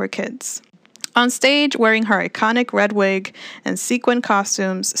since they were kids. On stage, wearing her iconic red wig and sequin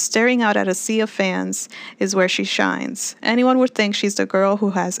costumes, staring out at a sea of fans is where she shines. Anyone would think she's the girl who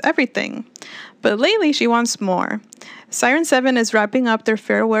has everything. But lately, she wants more. Siren 7 is wrapping up their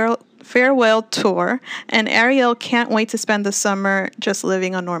farewell tour, and Ariel can't wait to spend the summer just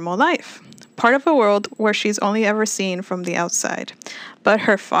living a normal life. Part of a world where she's only ever seen from the outside. But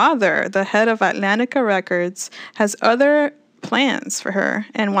her father, the head of Atlantica Records, has other plans for her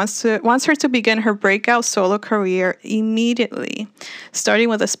and wants her to begin her breakout solo career immediately, starting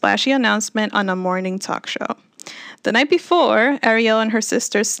with a splashy announcement on a morning talk show. The night before, Ariel and her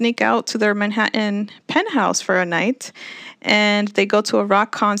sisters sneak out to their Manhattan penthouse for a night, and they go to a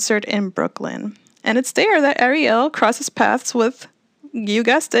rock concert in Brooklyn. And it's there that Ariel crosses paths with, you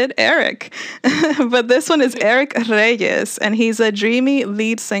guessed it, Eric. But this one is Eric Reyes, and he's a dreamy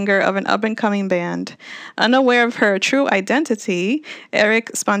lead singer of an up-and-coming band. Unaware of her true identity,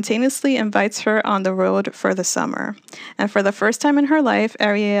 Eric spontaneously invites her on the road for the summer. And for the first time in her life,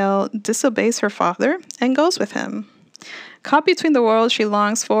 Ariel disobeys her father and goes with him. Caught between the world she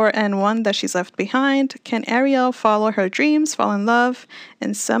longs for and one that she's left behind, can Ariel follow her dreams, fall in love,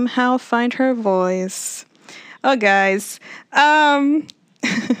 and somehow find her voice? Oh, guys, I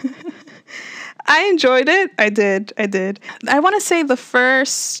enjoyed it. I did. I want to say the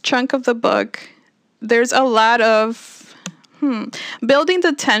first chunk of the book, there's a lot of building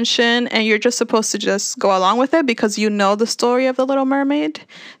the tension, and you're just supposed to just go along with it because you know the story of the Little Mermaid.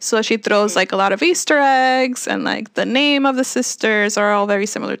 So she throws like a lot of Easter eggs, and like the name of the sisters are all very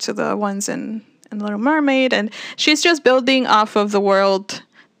similar to the ones in Little Mermaid. And she's just building off of the world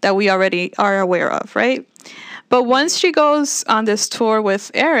that we already are aware of, right? But once she goes on this tour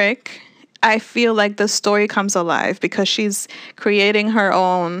with Eric, I feel like the story comes alive because she's creating her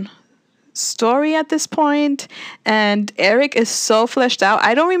own story at this point, and Eric is so fleshed out.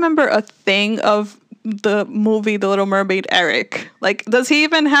 I don't remember a thing of the movie The Little Mermaid Eric. Like, does he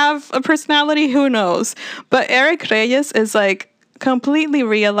even have a personality? Who knows? But Eric Reyes is like completely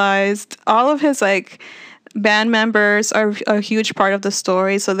realized. All of his like band members are a huge part of the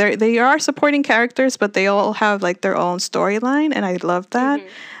story, so they are supporting characters, but they all have like their own storyline, and I love that.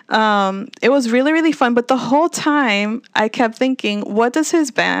 It was really, really fun, but the whole time I kept thinking, what does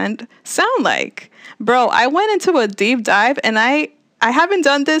his band sound like? Bro, I went into a deep dive, and I haven't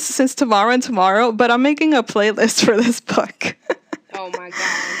done this since Tomorrow and Tomorrow, but I'm making a playlist for this book. Oh my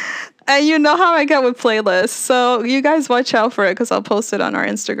god. And you know how I get with playlists, so you guys watch out for it because I'll post it on our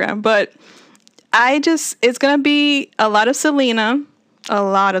Instagram. But it's going to be a lot of Selena,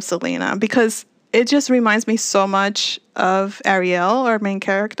 because it just reminds me so much of Ariel, our main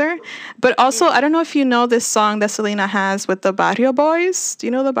character. But also, I don't know if you know this song that Selena has with the Barrio Boys. Do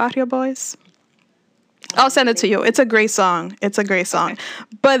you know the Barrio Boys? I'll send it to you. It's a great song. Okay.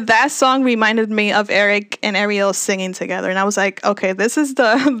 But that song reminded me of Eric and Ariel singing together, and I was like, okay, this is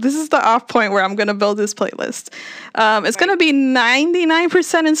the off point where I'm gonna build this playlist. It's gonna be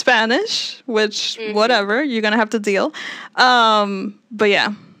 99% in Spanish, which whatever, you're gonna have to deal. But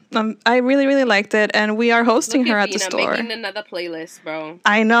yeah. I really, really liked it, and we are hosting her at the store. Making another playlist, bro.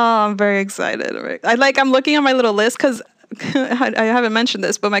 I know, I'm very excited. I'm looking at my little list because I haven't mentioned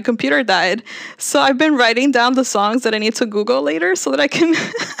this, but my computer died, so I've been writing down the songs that I need to Google later so that I can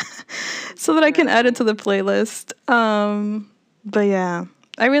add it to the playlist. But yeah,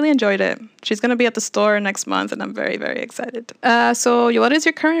 I really enjoyed it. She's going to be at the store next month, and I'm very, very excited. So what is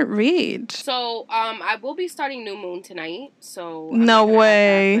your current read? So, I will be starting New Moon tonight, so I'm No not gonna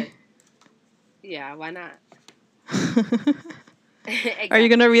way. have that, but yeah, why not? Exactly. Are you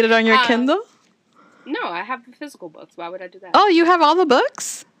going to read it on your Kindle? No, I have the physical books. Why would I do that? Oh, you have all the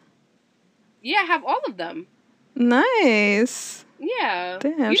books? Yeah, I have all of them. Nice. Yeah.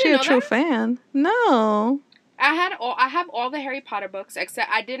 Damn, she's a true fan. No. I have all the Harry Potter books,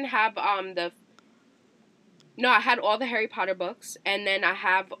 except I didn't have No, I had all the Harry Potter books, and then I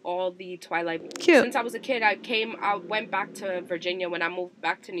have all the Twilight books. Cute. Since I was a kid, I went back to Virginia when I moved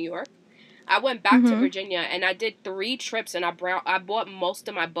back to New York. I went back to Virginia, and I did 3 trips, and I bought most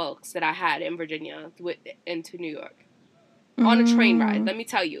of my books that I had in Virginia into New York. On a train ride, let me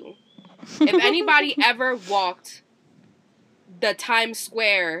tell you. If anybody ever walked the Times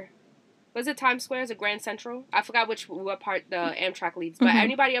Square... Was it Times Square? Is it Grand Central? I forgot what part the Amtrak leads. But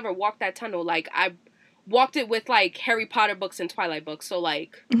anybody ever walked that tunnel, like, I walked it with, like, Harry Potter books and Twilight books. So,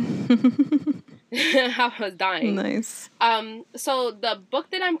 like, I was dying. Nice. So the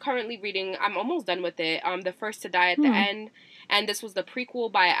book that I'm currently reading, I'm almost done with it. The First to Die at the End. And this was the prequel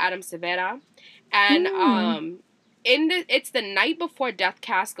by Adam Severa. And, it's the night before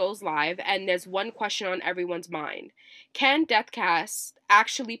Deathcast goes live, and there's one question on everyone's mind. Can Deathcast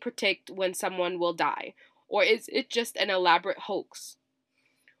actually predict when someone will die? Or is it just an elaborate hoax?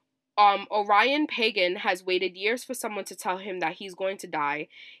 Orion Pagan has waited years for someone to tell him that he's going to die.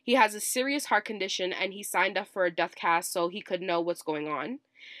 He has a serious heart condition, and he signed up for a Deathcast so he could know what's going on.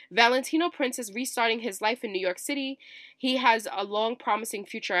 Valentino Prince is restarting his life in New York City. He has a long, promising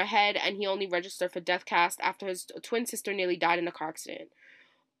future ahead, and he only registered for Deathcast after his twin sister nearly died in a car accident.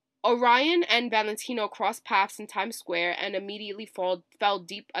 Orion and Valentino crossed paths in Times Square and immediately felt a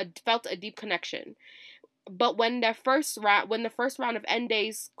deep connection. But when the first round of end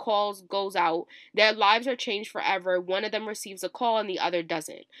days calls goes out, their lives are changed forever. One of them receives a call and the other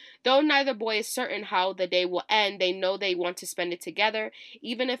doesn't. Though neither boy is certain how the day will end, they know they want to spend it together,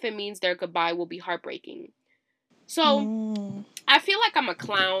 even if it means their goodbye will be heartbreaking. So, I feel like I'm a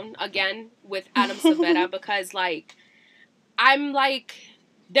clown again with Adam Severa because, like, I'm like,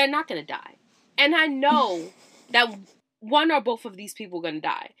 they're not gonna die. And I know that one or both of these people are gonna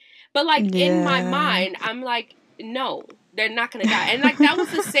die. But, like, in my mind, I'm like, no, they're not going to die. And, like, that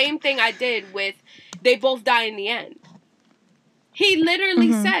was the same thing I did with They Both Die in the End. He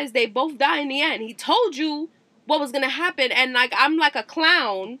literally says they both die in the end. He told you what was going to happen. And, like, I'm like a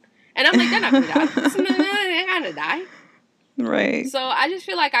clown. And I'm like, they're not going to die. They're not going to die. Right. So I just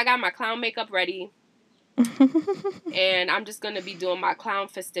feel like I got my clown makeup ready. And I'm just going to be doing my clown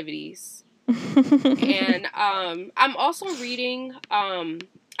festivities. And I'm also reading...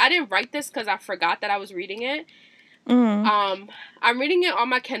 I didn't write this because I forgot that I was reading it. I'm reading it on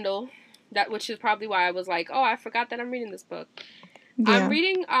my Kindle, which is probably why I was like, oh, I forgot that I'm reading this book. Yeah. I'm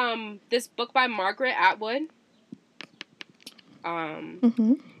reading this book by Margaret Atwood.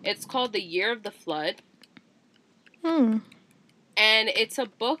 It's called The Year of the Flood. And it's a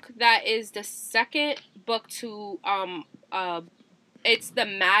book that is the second book to it's the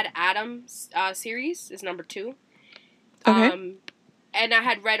Mad Adams series is number 2. Okay. And I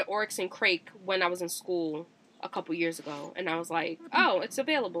had read Oryx and Crake when I was in school a couple years ago. And I was like, oh, it's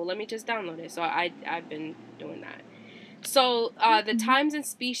available. Let me just download it. So I've been doing that. So the times and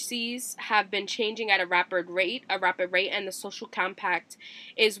species have been changing at a rapid rate, and the social compact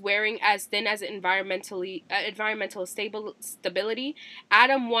is wearing as thin as environmental stability.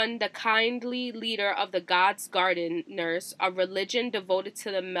 Adam won the kindly leader of the God's Gardeners, a religion devoted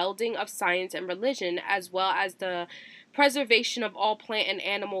to the melding of science and religion, as well as the preservation of all plant and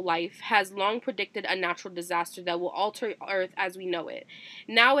animal life, has long predicted a natural disaster that will alter Earth as we know it.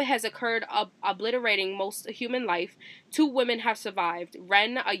 Now it has occurred, obliterating most human life. 2 women have survived.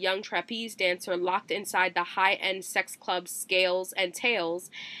 Wren, a young trapeze dancer locked inside the high-end sex club Scales and Tails,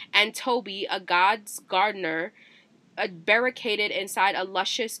 and Toby, a God's gardener, barricaded inside a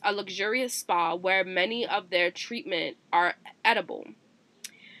luxurious spa where many of their treatment are edible.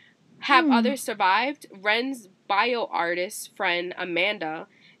 Have others survived? Wren's bio-artist friend Amanda,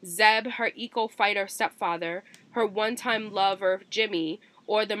 Zeb, her eco-fighter stepfather, her one-time lover Jimmy,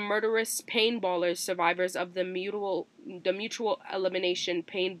 or the murderous paintballers, survivors of the mutual elimination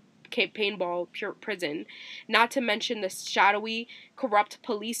paintball prison, not to mention the shadowy, corrupt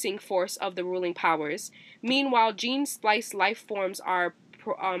policing force of the ruling powers. Meanwhile, gene-spliced life forms are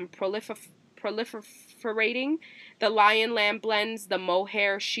proliferating. The lion lamb blends the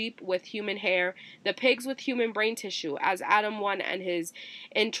mohair sheep with human hair, the pigs with human brain tissue, as Adam 1 and his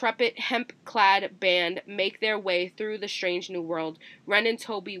intrepid hemp-clad band make their way through the strange new world. Ren and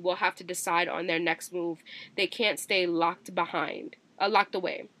Toby will have to decide on their next move. They can't stay locked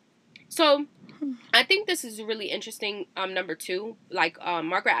away. So, I think this is really interesting, number 2. Like,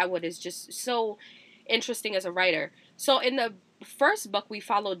 Margaret Atwood is just so interesting as a writer. So, in the first book, we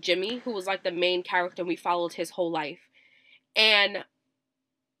followed Jimmy, who was, like, the main character, and we followed his whole life. And,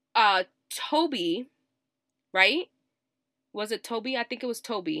 Toby, right? Was it Toby? I think it was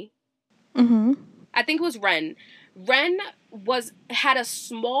Toby. Mm-hmm. I think it was Ren. Ren had a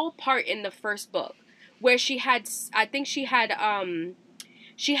small part in the first book, where she had a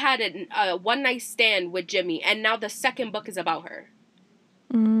one night stand with Jimmy, and now the second book is about her.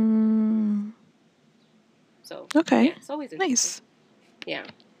 So okay, yeah, it's always interesting. Nice. Yeah.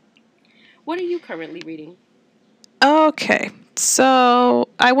 What are you currently reading? Okay, so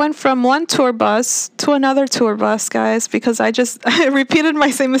I went from one tour bus to another tour bus, guys, because I repeated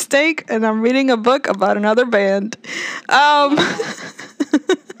my same mistake, and I'm reading a book about another band.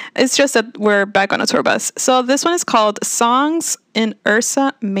 It's just that we're back on a tour bus. So this one is called Songs in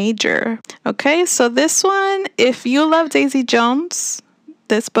Ursa Major. Okay, so this one, if you love Daisy Jones,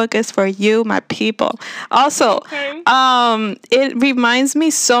 this book is for you, my people. Also, it reminds me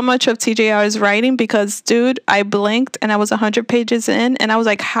so much of TJR's writing because, dude, I blinked and I was 100 pages in and I was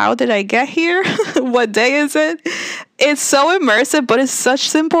like, how did I get here? What day is it? It's so immersive, but it's such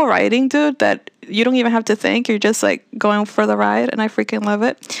simple writing, dude, that you don't even have to think. You're just like going for the ride, and I freaking love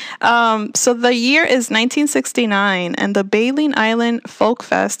it. So the year is 1969, and the Baleen Island Folk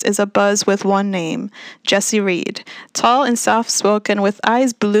Fest is abuzz with one name, Jessie Reed. Tall and soft-spoken with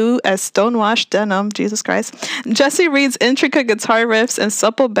eyes blue as stonewashed denim, Jesus Christ. Jessie Reed's intricate guitar riffs and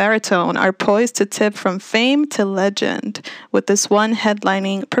supple baritone are poised to tip from fame to legend with this one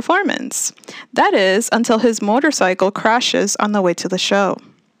headlining performance. That is, until his motorcycle crashes on the way to the show.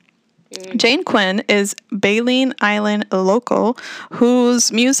 Jane Quinn is Baleen Island local, whose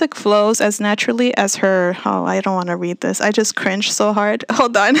music flows as naturally as her... Oh, I don't want to read this. I just cringe so hard.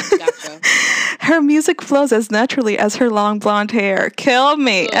 Hold on. Gotcha. Her music flows as naturally as her long blonde hair. Kill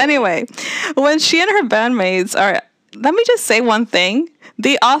me. Ugh. Anyway, when she and her bandmates are... Let me just say one thing.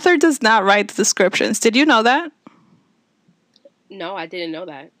 The author does not write the descriptions. Did you know that? No, I didn't know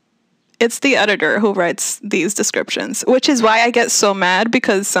that. It's the editor who writes these descriptions, which is why I get so mad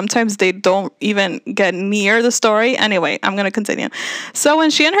because sometimes they don't even get near the story. Anyway, I'm going to continue. So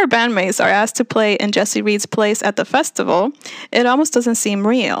when she and her bandmates are asked to play in Jessie Reed's place at the festival, it almost doesn't seem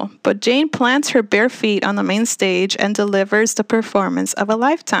real. But Jane plants her bare feet on the main stage and delivers the performance of a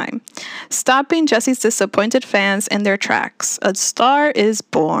lifetime, stopping Jessie's disappointed fans in their tracks. A star is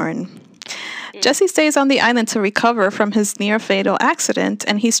born. Jesse stays on the island to recover from his near-fatal accident,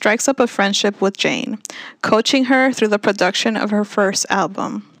 and he strikes up a friendship with Jane, coaching her through the production of her first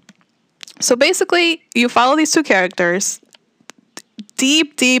album. So basically, you follow these two characters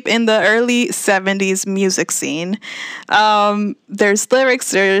deep in the early 70s music scene. There's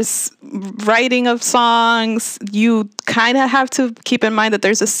lyrics, there's writing of songs. You kind of have to keep in mind that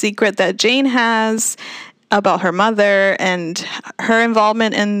there's a secret that Jane has about her mother and her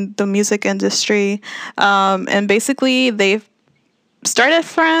involvement in the music industry. And basically, they've started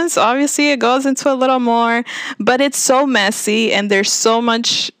friends. Obviously, it goes into a little more, but it's so messy and there's so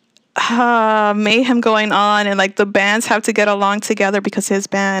much mayhem going on, and like the bands have to get along together because his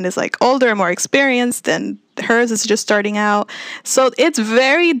band is like older and more experienced and hers is just starting out. So it's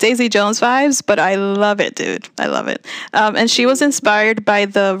very Daisy Jones vibes, but I love it, dude. I love it. And she was inspired by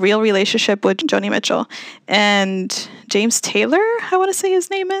the real relationship with Joni Mitchell and James Taylor, I want to say his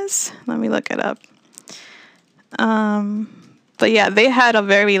name is. Let me look it up. But yeah, they had a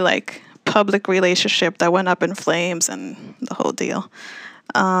very like public relationship that went up in flames and the whole deal.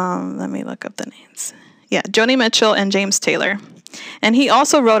 Let me look up the names. Yeah, Joni Mitchell and James Taylor. And he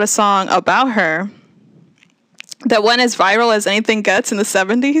also wrote a song about her that went as viral as anything gets in the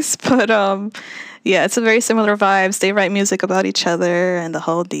 70s. But yeah, it's a very similar vibes. They write music about each other and the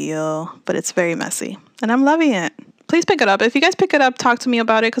whole deal. But it's very messy. And I'm loving it. Please pick it up. If you guys pick it up, talk to me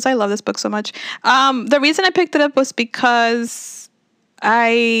about it because I love this book so much. The reason I picked it up was because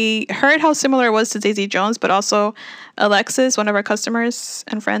I heard how similar it was to Daisy Jones, but also Alexis, one of our customers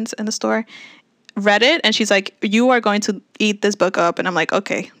and friends in the store, read it, and she's like, "You are going to eat this book up," and I'm like,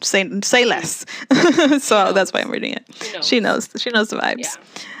 "Okay, say less." So that's why I'm reading it. She knows the vibes.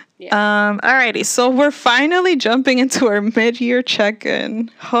 Yeah. Alrighty, so we're finally jumping into our mid-year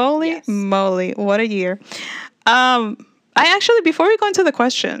check-in. Holy moly, what a year! I actually, before we go into the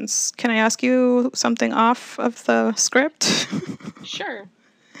questions, can I ask you something off of the script? Sure.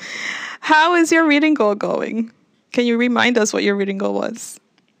 How is your reading goal going? Can you remind us what your reading goal was?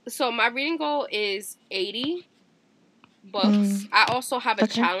 So my reading goal is 80 books. I also have a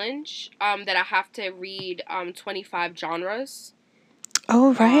challenge that I have to read 25 genres.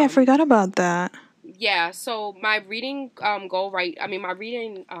 Oh, right. I forgot about that. Yeah, so my reading goal, right? I mean, my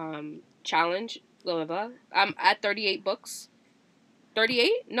reading challenge, blah, blah, blah. I'm at 38 books.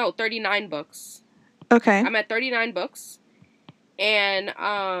 38? No, 39 books. Okay. I'm at 39 books. And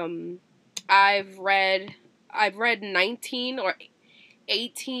I've read 19 or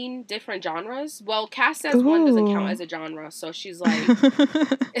 18 different genres. Well, Cass says one doesn't count as a genre, so she's like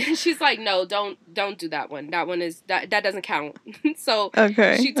no, don't do that one. That one is that doesn't count. So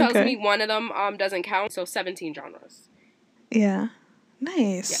she tells me one of them doesn't count, so 17 genres. Yeah.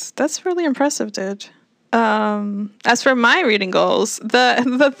 Nice. Yeah. That's really impressive, dude. As for my reading goals,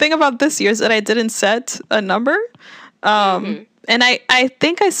 the thing about this year is that I didn't set a number. And I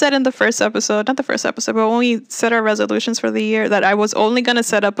think I said in the first episode, not the first episode, but when we set our resolutions for the year, that I was only going to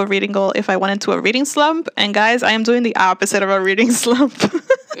set up a reading goal if I went into a reading slump. And guys, I am doing the opposite of a reading slump.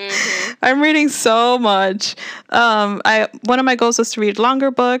 I'm reading so much. One of my goals is to read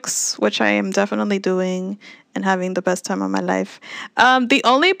longer books, which I am definitely doing and having the best time of my life. The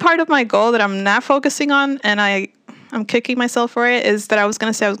only part of my goal that I'm not focusing on, and I'm kicking myself for it, is that I was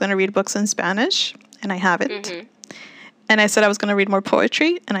going to say I was going to read books in Spanish, and I haven't. And I said I was going to read more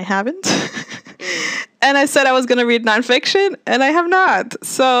poetry, and I haven't. And I said I was going to read nonfiction, and I have not.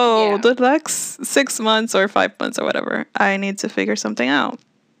 So the next 6 months or 5 months or whatever, I need to figure something out.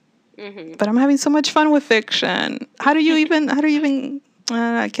 But I'm having so much fun with fiction. How do you even,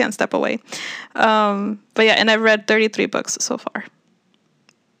 I can't step away. But yeah, and I've read 33 books so far,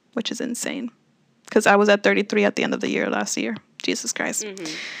 which is insane. Because I was at 33 at the end of the year last year. Jesus Christ.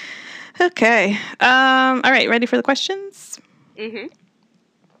 Okay. All right. Ready for the questions? All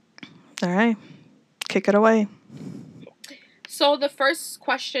right. Kick it away. So the first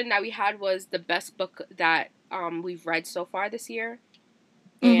question that we had was the best book that we've read so far this year.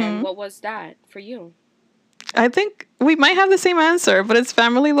 And what was that for you? I think we might have the same answer, but it's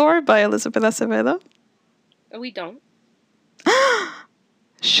Family Lore by Elizabeth Acevedo. We don't.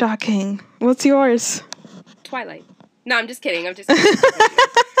 Shocking. What's yours? Twilight. No, I'm just kidding. The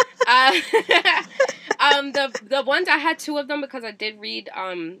ones, I had two of them because I did read,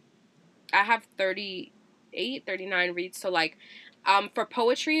 I have 38, 39 reads. So like, for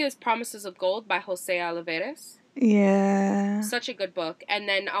poetry is Promises of Gold by Jose Oliveras. Yeah. Such a good book. And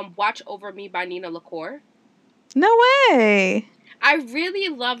then Watch Over Me by Nina LaCour. No way. I really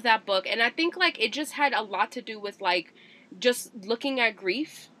love that book. And I think like it just had a lot to do with like just looking at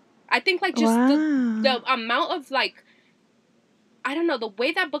grief. I think like just the amount of like, I don't know, the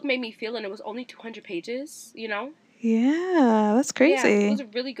way that book made me feel, and it was only 200 pages, you know? Yeah, that's crazy. Yeah, it was a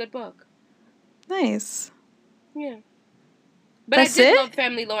really good book. Nice. Yeah. But I did love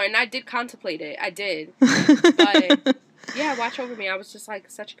Family Lore, and I did contemplate it. I did. But yeah, Watch Over Me. I was just like,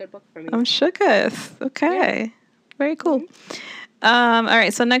 such a good book for me. I'm shooketh. Okay. Yeah. Very cool. All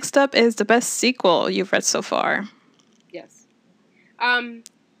right, so next up is the best sequel you've read so far. Yes.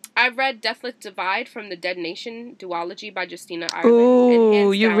 I read Deathless Divide from the Dead Nation duology by Justina Ireland.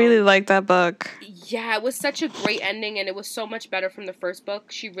 Ooh, you really like that book. Yeah, it was such a great ending, and it was so much better from the first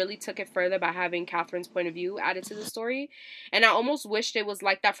book. She really took it further by having Catherine's point of view added to the story. And I almost wished it was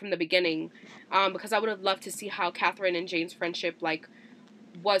like that from the beginning, because I would have loved to see how Catherine and Jane's friendship like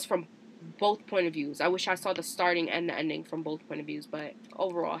was from both point of views. I wish I saw the starting and the ending from both point of views, but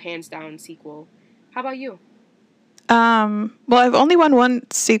overall, hands down, sequel. How about you? Well, I've only won one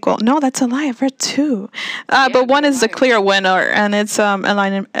sequel. No, that's a lie. I've read two. But one is the clear winner, and it's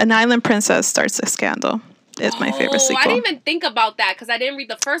An Island Princess Starts a Scandal. It's my favorite sequel. I didn't even think about that because I didn't read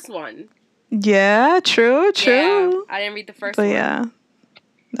the first one. Yeah, true. Yeah, I didn't read the first one. But yeah,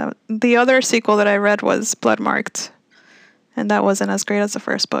 the other sequel that I read was Bloodmarked, and that wasn't as great as the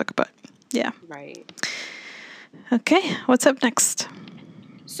first book, but yeah. Right. Okay, what's up next?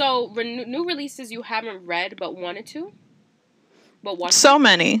 So, new releases you haven't read but wanted to? But watched? So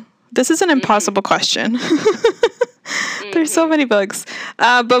many. This is an impossible question. There's so many books.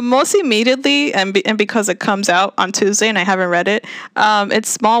 But most immediately, and because it comes out on Tuesday and I haven't read it, it's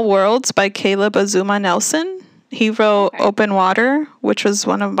Small Worlds by Caleb Azuma Nelson. He wrote Open Water, which was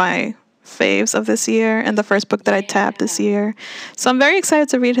one of my faves of this year, and the first book that I tabbed this year. So I'm very excited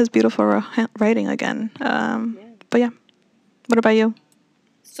to read his beautiful writing again. But yeah, what about you?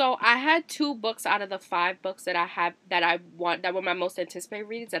 So I had 2 books out of the 5 books that I have that were my most anticipated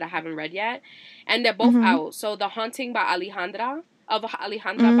reads that I haven't read yet, and they're both Mm-hmm. out. So The Haunting by Alejandra by V.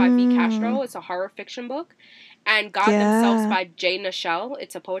 Mm. Castro. It's a horror fiction book, and God Themselves Yeah. by J. Nichelle.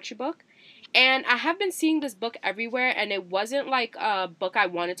 It's a poetry book. And I have been seeing this book everywhere, and it wasn't like a book I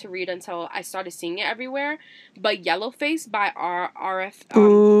wanted to read until I started seeing it everywhere. But Yellowface by R.F.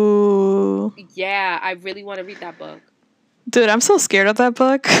 Ooh. Yeah, I really want to read that book. Dude, I'm so scared of that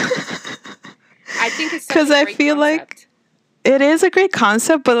book. I think it's such Because a I great feel concept. like it is a great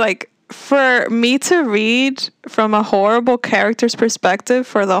concept, but like for me to read from a horrible character's perspective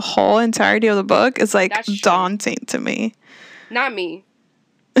for the whole entirety of the book is like That's true. daunting to me. Not me.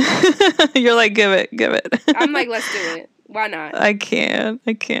 You're like, give it. I'm like, let's do it. Why not? I can't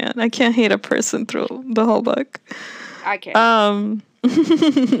hate a person through the whole book. I can.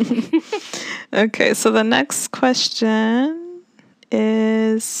 Okay, so the next question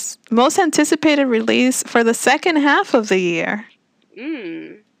is most anticipated release for the second half of the year.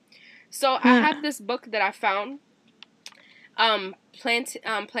 So I have this book that I found,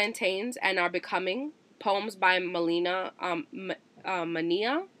 Plantains and Are Becoming, poems by Mania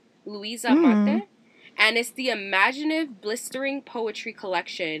Luisa Marte, and it's the imaginative, blistering poetry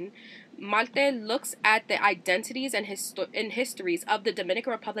collection. Marte looks at the identities and histories of the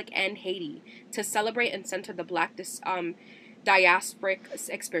Dominican Republic and Haiti to celebrate and center the Black diasporic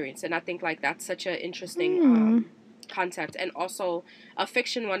experience, and I think like that's such an interesting concept. And also a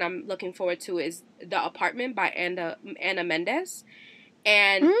fiction one I'm looking forward to is The Apartment by Anna Mendez,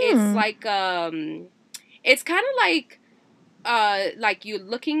 and it's like it's kind of like you're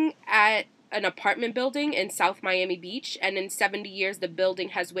looking at an apartment building in South Miami Beach, and in 70 years the building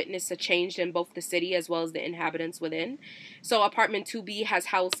has witnessed a change in both the city as well as the inhabitants within. So apartment 2B has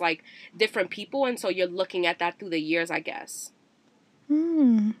housed like different people, and so you're looking at that through the years, I guess.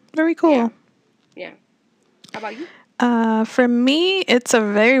 Very cool. Yeah. How about you? For me, it's a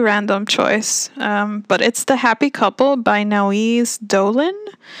very random choice, but it's The Happy Couple by Nauise Dolan.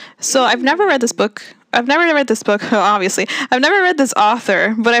 So I've never read this book. Obviously. I've never read this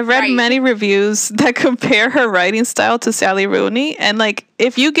author, but I've read many reviews that compare her writing style to Sally Rooney. And, like,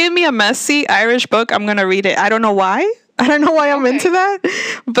 if you give me a messy Irish book, I'm going to read it. I don't know why. I'm into that,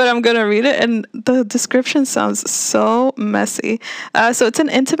 but I'm going to read it. And the description sounds so messy. So it's an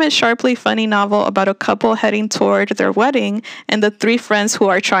intimate, sharply funny novel about a couple heading toward their wedding and the 3 friends who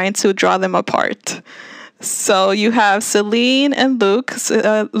are trying to draw them apart. So you have Celine and Luke.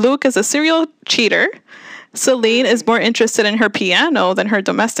 Luke is a serial cheater. Celine is more interested in her piano than her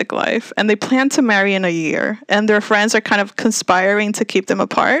domestic life, and they plan to marry in a year, and their friends are kind of conspiring to keep them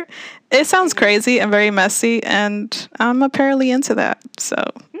apart. It sounds crazy and very messy, and I'm apparently into that, so.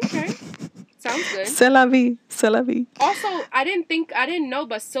 Okay. Sounds good. C'est la vie. Also, I didn't know,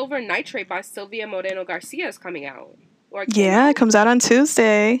 but Silver Nitrate by Sylvia Moreno Garcia is coming out. It comes out on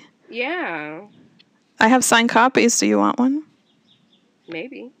Tuesday. Yeah. I have signed copies. Do you want one?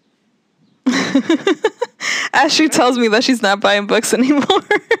 Maybe. As she tells me that she's not buying books anymore.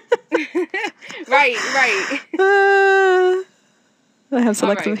 Right. I have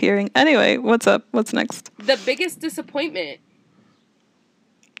selective hearing. Anyway, what's up? What's next? The biggest disappointment.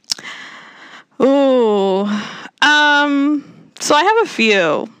 Ooh. So I have a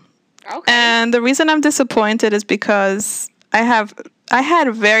few. Okay. And the reason I'm disappointed is because I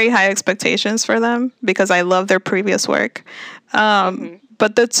had very high expectations for them because I love their previous work.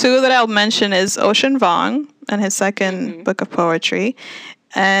 But the 2 that I'll mention is Ocean Vuong and his second book of poetry,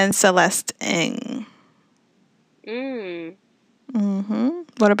 and Celeste Ng.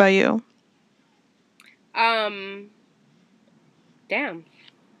 What about you? Damn.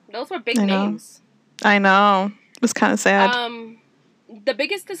 Those were big names. I know. It was kind of sad. The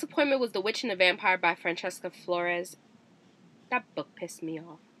biggest disappointment was The Witch and the Vampire by Francesca Flores. That book pissed me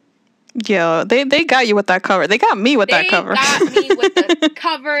off. Yo, they got you with that cover. They got me with that cover. They got me with the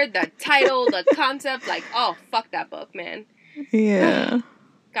cover, the title, the concept. Like, oh, fuck that book, man. Yeah.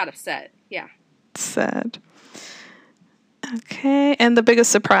 Got upset. Yeah. Sad. Okay, and the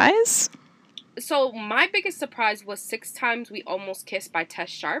biggest surprise? So my biggest surprise was 6 Times We Almost Kissed by Tess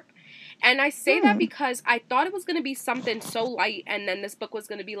Sharp. And I say that because I thought it was going to be something so light, and then this book was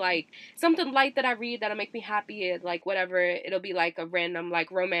going to be, like, something light that I read that'll make me happy, and, like, whatever. It'll be, like, a random,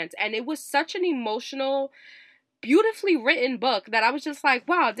 like, romance. And it was such an emotional, beautifully written book that I was just like,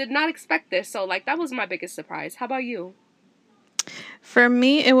 wow, did not expect this. So, like, that was my biggest surprise. How about you? For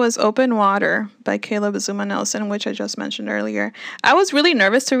me, it was Open Water by Caleb Zuma Nelson, which I just mentioned earlier. I was really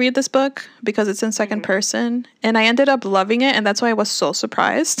nervous to read this book because it's in second person, and I ended up loving it, and that's why I was so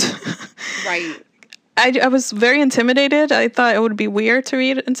surprised. Right. I was very intimidated. I thought it would be weird to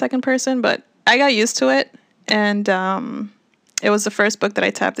read in second person, but I got used to it. And it was the first book that I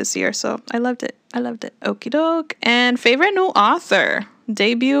tapped this year, so I loved it. I loved it. Okie doke. And favorite new author,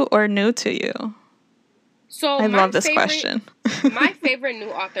 debut or new to you? So I love this question. My favorite new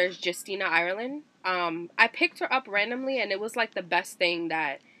author is Justina Ireland. I picked her up randomly, and it was like the best thing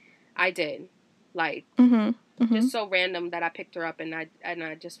that I did. Like, just so random that I picked her up, and I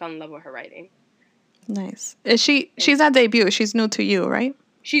just fell in love with her writing. Nice. Is she's not debut? She's new to you, right?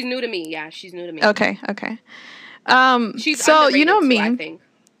 She's new to me. Yeah, she's new to me. Okay. She's so you know too, me. I think.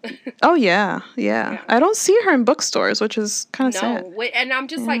 Oh yeah. I don't see her in bookstores, which is kind of sad. No, and I'm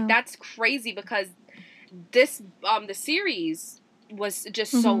just like, that's crazy because this the series was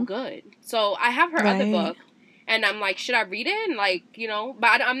just so good. So I have her other book, and I'm like, should I read it? And like, you know,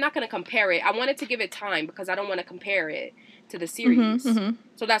 but I'm not gonna compare it. I wanted to give it time because I don't want to compare it to the series.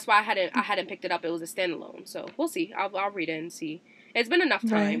 So that's why I hadn't picked it up. It was a standalone. So we'll see. I'll read it and see. It's been enough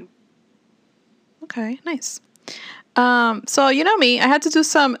time. Right. Okay, nice. So you know me, I had to do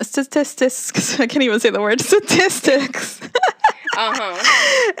some statistics. I can't even say the word statistics. And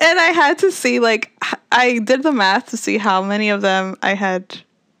I had to see, like, I did the math to see how many of them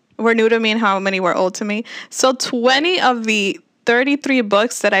were new to me and how many were old to me. So 20 of the 33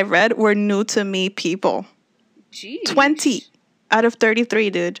 books that I read were new to me people. Jeez. 20 out of 33,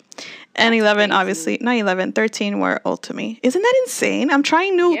 dude. And 11, obviously, not 11, 13 were old to me. Isn't that insane? I'm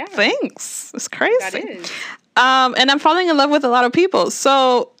trying new things. It's crazy. That is. And I'm falling in love with a lot of people.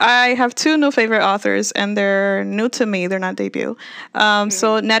 So I have 2 new favorite authors, and they're new to me. They're not debut.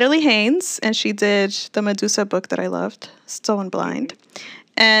 So Natalie Haynes, and she did the Medusa book that I loved, Stolen Blind.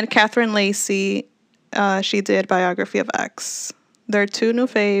 And Catherine Lacey, she did Biography of X. They're 2 new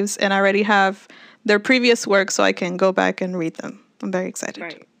faves, and I already have their previous work, so I can go back and read them. I'm very excited.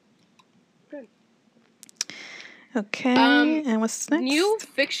 Right. Good. Okay, and what's next? New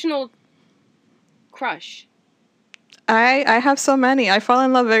fictional crush. I have so many. I fall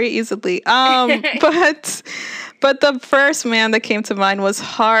in love very easily. But the first man that came to mind was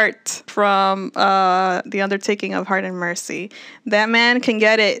Hart from The Undertaking of Heart and Mercy. That man can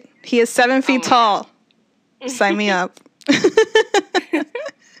get it. He is 7 feet tall. Sign me up.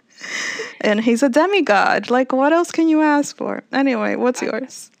 And he's a demigod. Like, what else can you ask for? Anyway, what's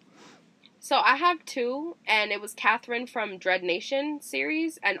yours? So I have 2, and it was Catherine from Dread Nation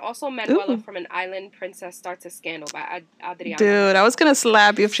series, and also Manuela from An Island Princess Starts a Scandal by Adriana. Dude, I was going to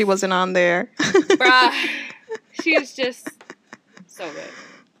slap you if she wasn't on there. Bruh. She was just so good.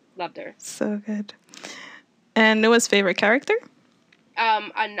 Loved her. So good. And Noah's favorite character?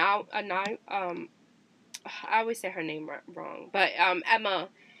 I always say her name wrong, but Emma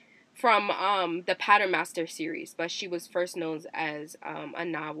from the Pattern Master series, but she was first known as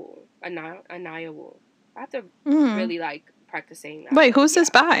Anayawu. I have to really practice saying that. Wait, who's this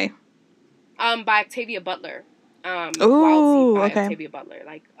by? By Octavia Butler. Ooh, by okay. Octavia Butler.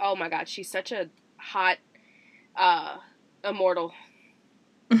 Like, oh my God, she's such a hot immortal.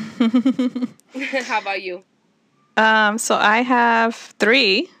 How about you? So I have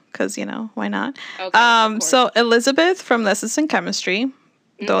 3, because, you know, why not? Okay, so Elizabeth from Lessons in Chemistry.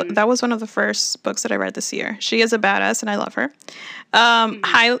 Though that was one of the first books that I read this year. She is a badass, and I love her.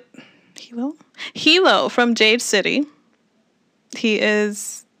 Hilo from Jade City. He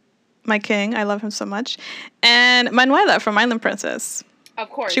is my king. I love him so much. And Manuela from Island Princess. Of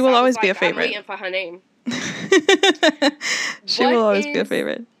course. She will always be a favorite. I'm waiting for her name. She will always be a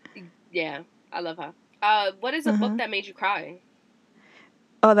favorite. Yeah, I love her. What is a book that made you cry?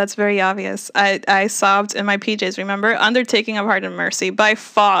 Oh, that's very obvious. I sobbed in my PJs. Remember, Undertaking of Heart and Mercy, by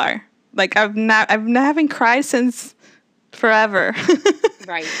far. Like, I've not haven't cried since forever.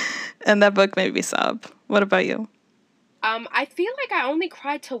 Right. And that book made me sob. What about you? I feel like I only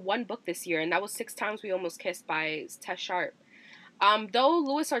cried to one book this year, and that was 6 Times We Almost Kissed by Tess Sharp. Though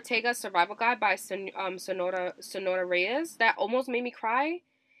Luis Ortega's Survival Guide by Sonora Reyes, that almost made me cry.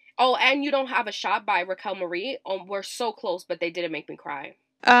 Oh, and You Don't Have a Shot by Raquel Marie. We're so close, but they didn't make me cry.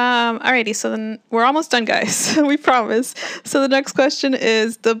 Alrighty, so then we're almost done, guys. We promise. So the next question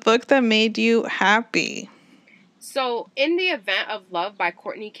is the book that made you happy. So, In the Event of Love by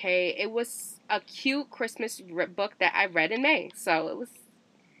Courtney Kay, it was a cute Christmas book that I read in May. So it was,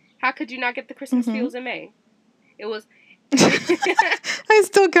 how could you not get the Christmas feels in May? It was. I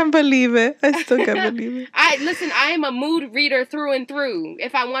still can't believe it. Listen, I am a mood reader through and through.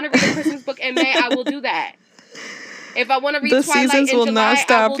 If I want to read a Christmas book in May, I will do that. If I want to read Twilight in July, not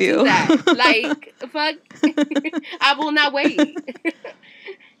stop I will do that. Like, fuck. I will not wait.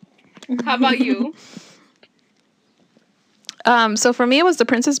 How about you? So for me, it was The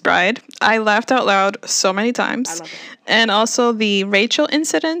Princess Bride. I laughed out loud so many I times. love it. And also the Rachel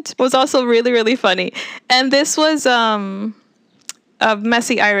incident was also really, really funny. And this was a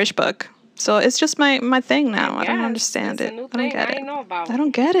messy Irish book. So it's just my thing now. I don't understand it's it. a new I don't thing get I it. ain't know about. I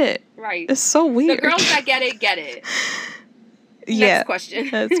don't get it. Right. It's so The weird. girls that get it, get it. Yeah, Next question.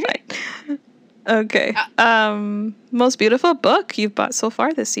 that's fine. Okay. Most beautiful book you've bought so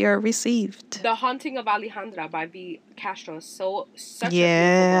far this year or received? The Haunting of Alejandra by V. Castro. Such a beautiful book.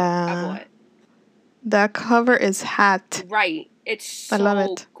 I bought. That cover is hot. Right. It's so I love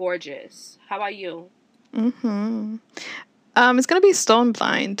it. gorgeous. How about you? Mm-hmm. It's gonna be Stone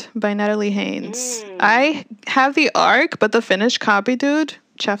Blind by Natalie Haynes. I have the arc, but the finished copy, dude,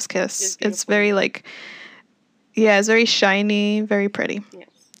 chef's kiss. It's very it's very shiny, very pretty. Yes.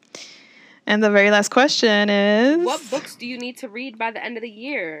 And the very last question is, what books do you need to read by the end of the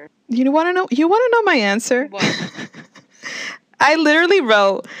year? You want to know? You want to know my answer? What? I literally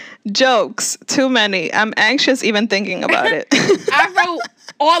wrote jokes too many. I'm anxious even thinking about it. I wrote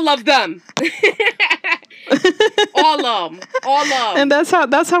all of them. All of them. And that's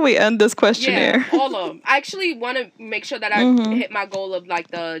how we end this questionnaire. Yeah, all of them. I actually want to make sure that I hit my goal of like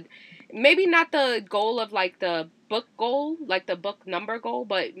maybe not the goal of like the book goal, like the book number goal,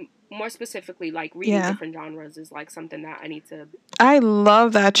 but more specifically like reading different genres is like something that I need to. I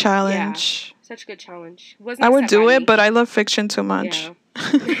love that challenge. Yeah, such a good challenge. I would do it, but I love fiction too much.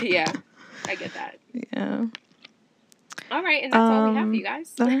 Yeah, yeah, I get that. Yeah. All right, and that's all we have for you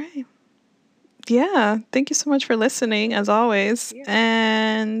guys. All right. Yeah, thank you so much for listening, as always. Yeah.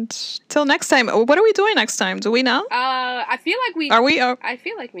 And till next time, what are we doing next time? Do we know? I feel like we... Are we? I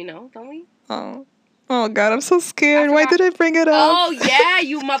feel like we know, don't we? Oh God, I'm so scared. Why did I bring it up? Oh, yeah,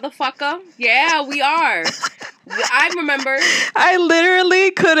 you motherfucker. Yeah, we are. I remember. I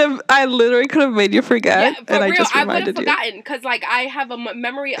literally could have made you forget. Yeah, for and real, I just reminded I would have forgotten because, like, I have a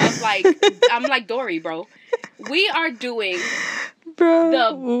memory of, like, I'm like Dory, bro. We are doing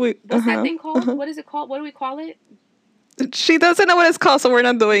what's that thing called? What is it called? What do we call it? She doesn't know what it's called, so we're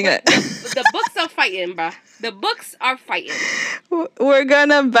not doing it. The books are fighting, bruh. The books are fighting. We're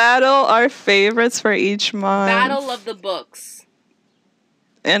gonna battle our favorites for each month. Battle of the books.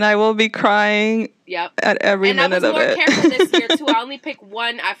 And I will be crying at every minute of it. And I was more careful this year, too. I only picked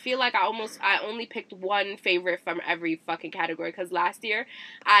one. I feel like I only picked one favorite from every fucking category. Because last year,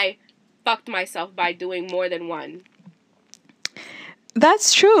 I fucked myself by doing more than one.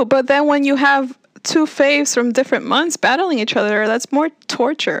 That's true. But then when you have two faves from different months battling each other, that's more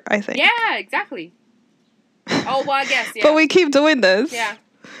torture, I think. Yeah, exactly. Oh, well, I guess, yeah. But we keep doing this. Yeah.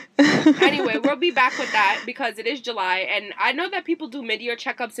 Anyway, we'll be back with that because it is July. And I know that people do mid-year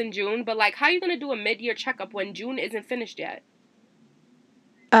checkups in June, but, like, how are you going to do a mid-year checkup when June isn't finished yet?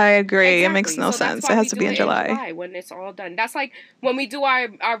 I agree. Exactly. It makes no sense. It has to be in July. When it's all done. That's like when we do our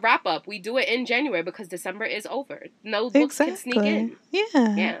wrap-up. We do it in January because December is over. No books can sneak in.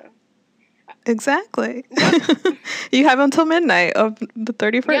 Yeah. Yeah. Exactly. Yep. You have until midnight of the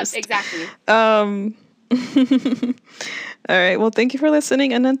 31st. Yep, exactly. All right. Well, thank you for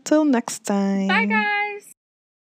listening, and until next time. Bye, guys.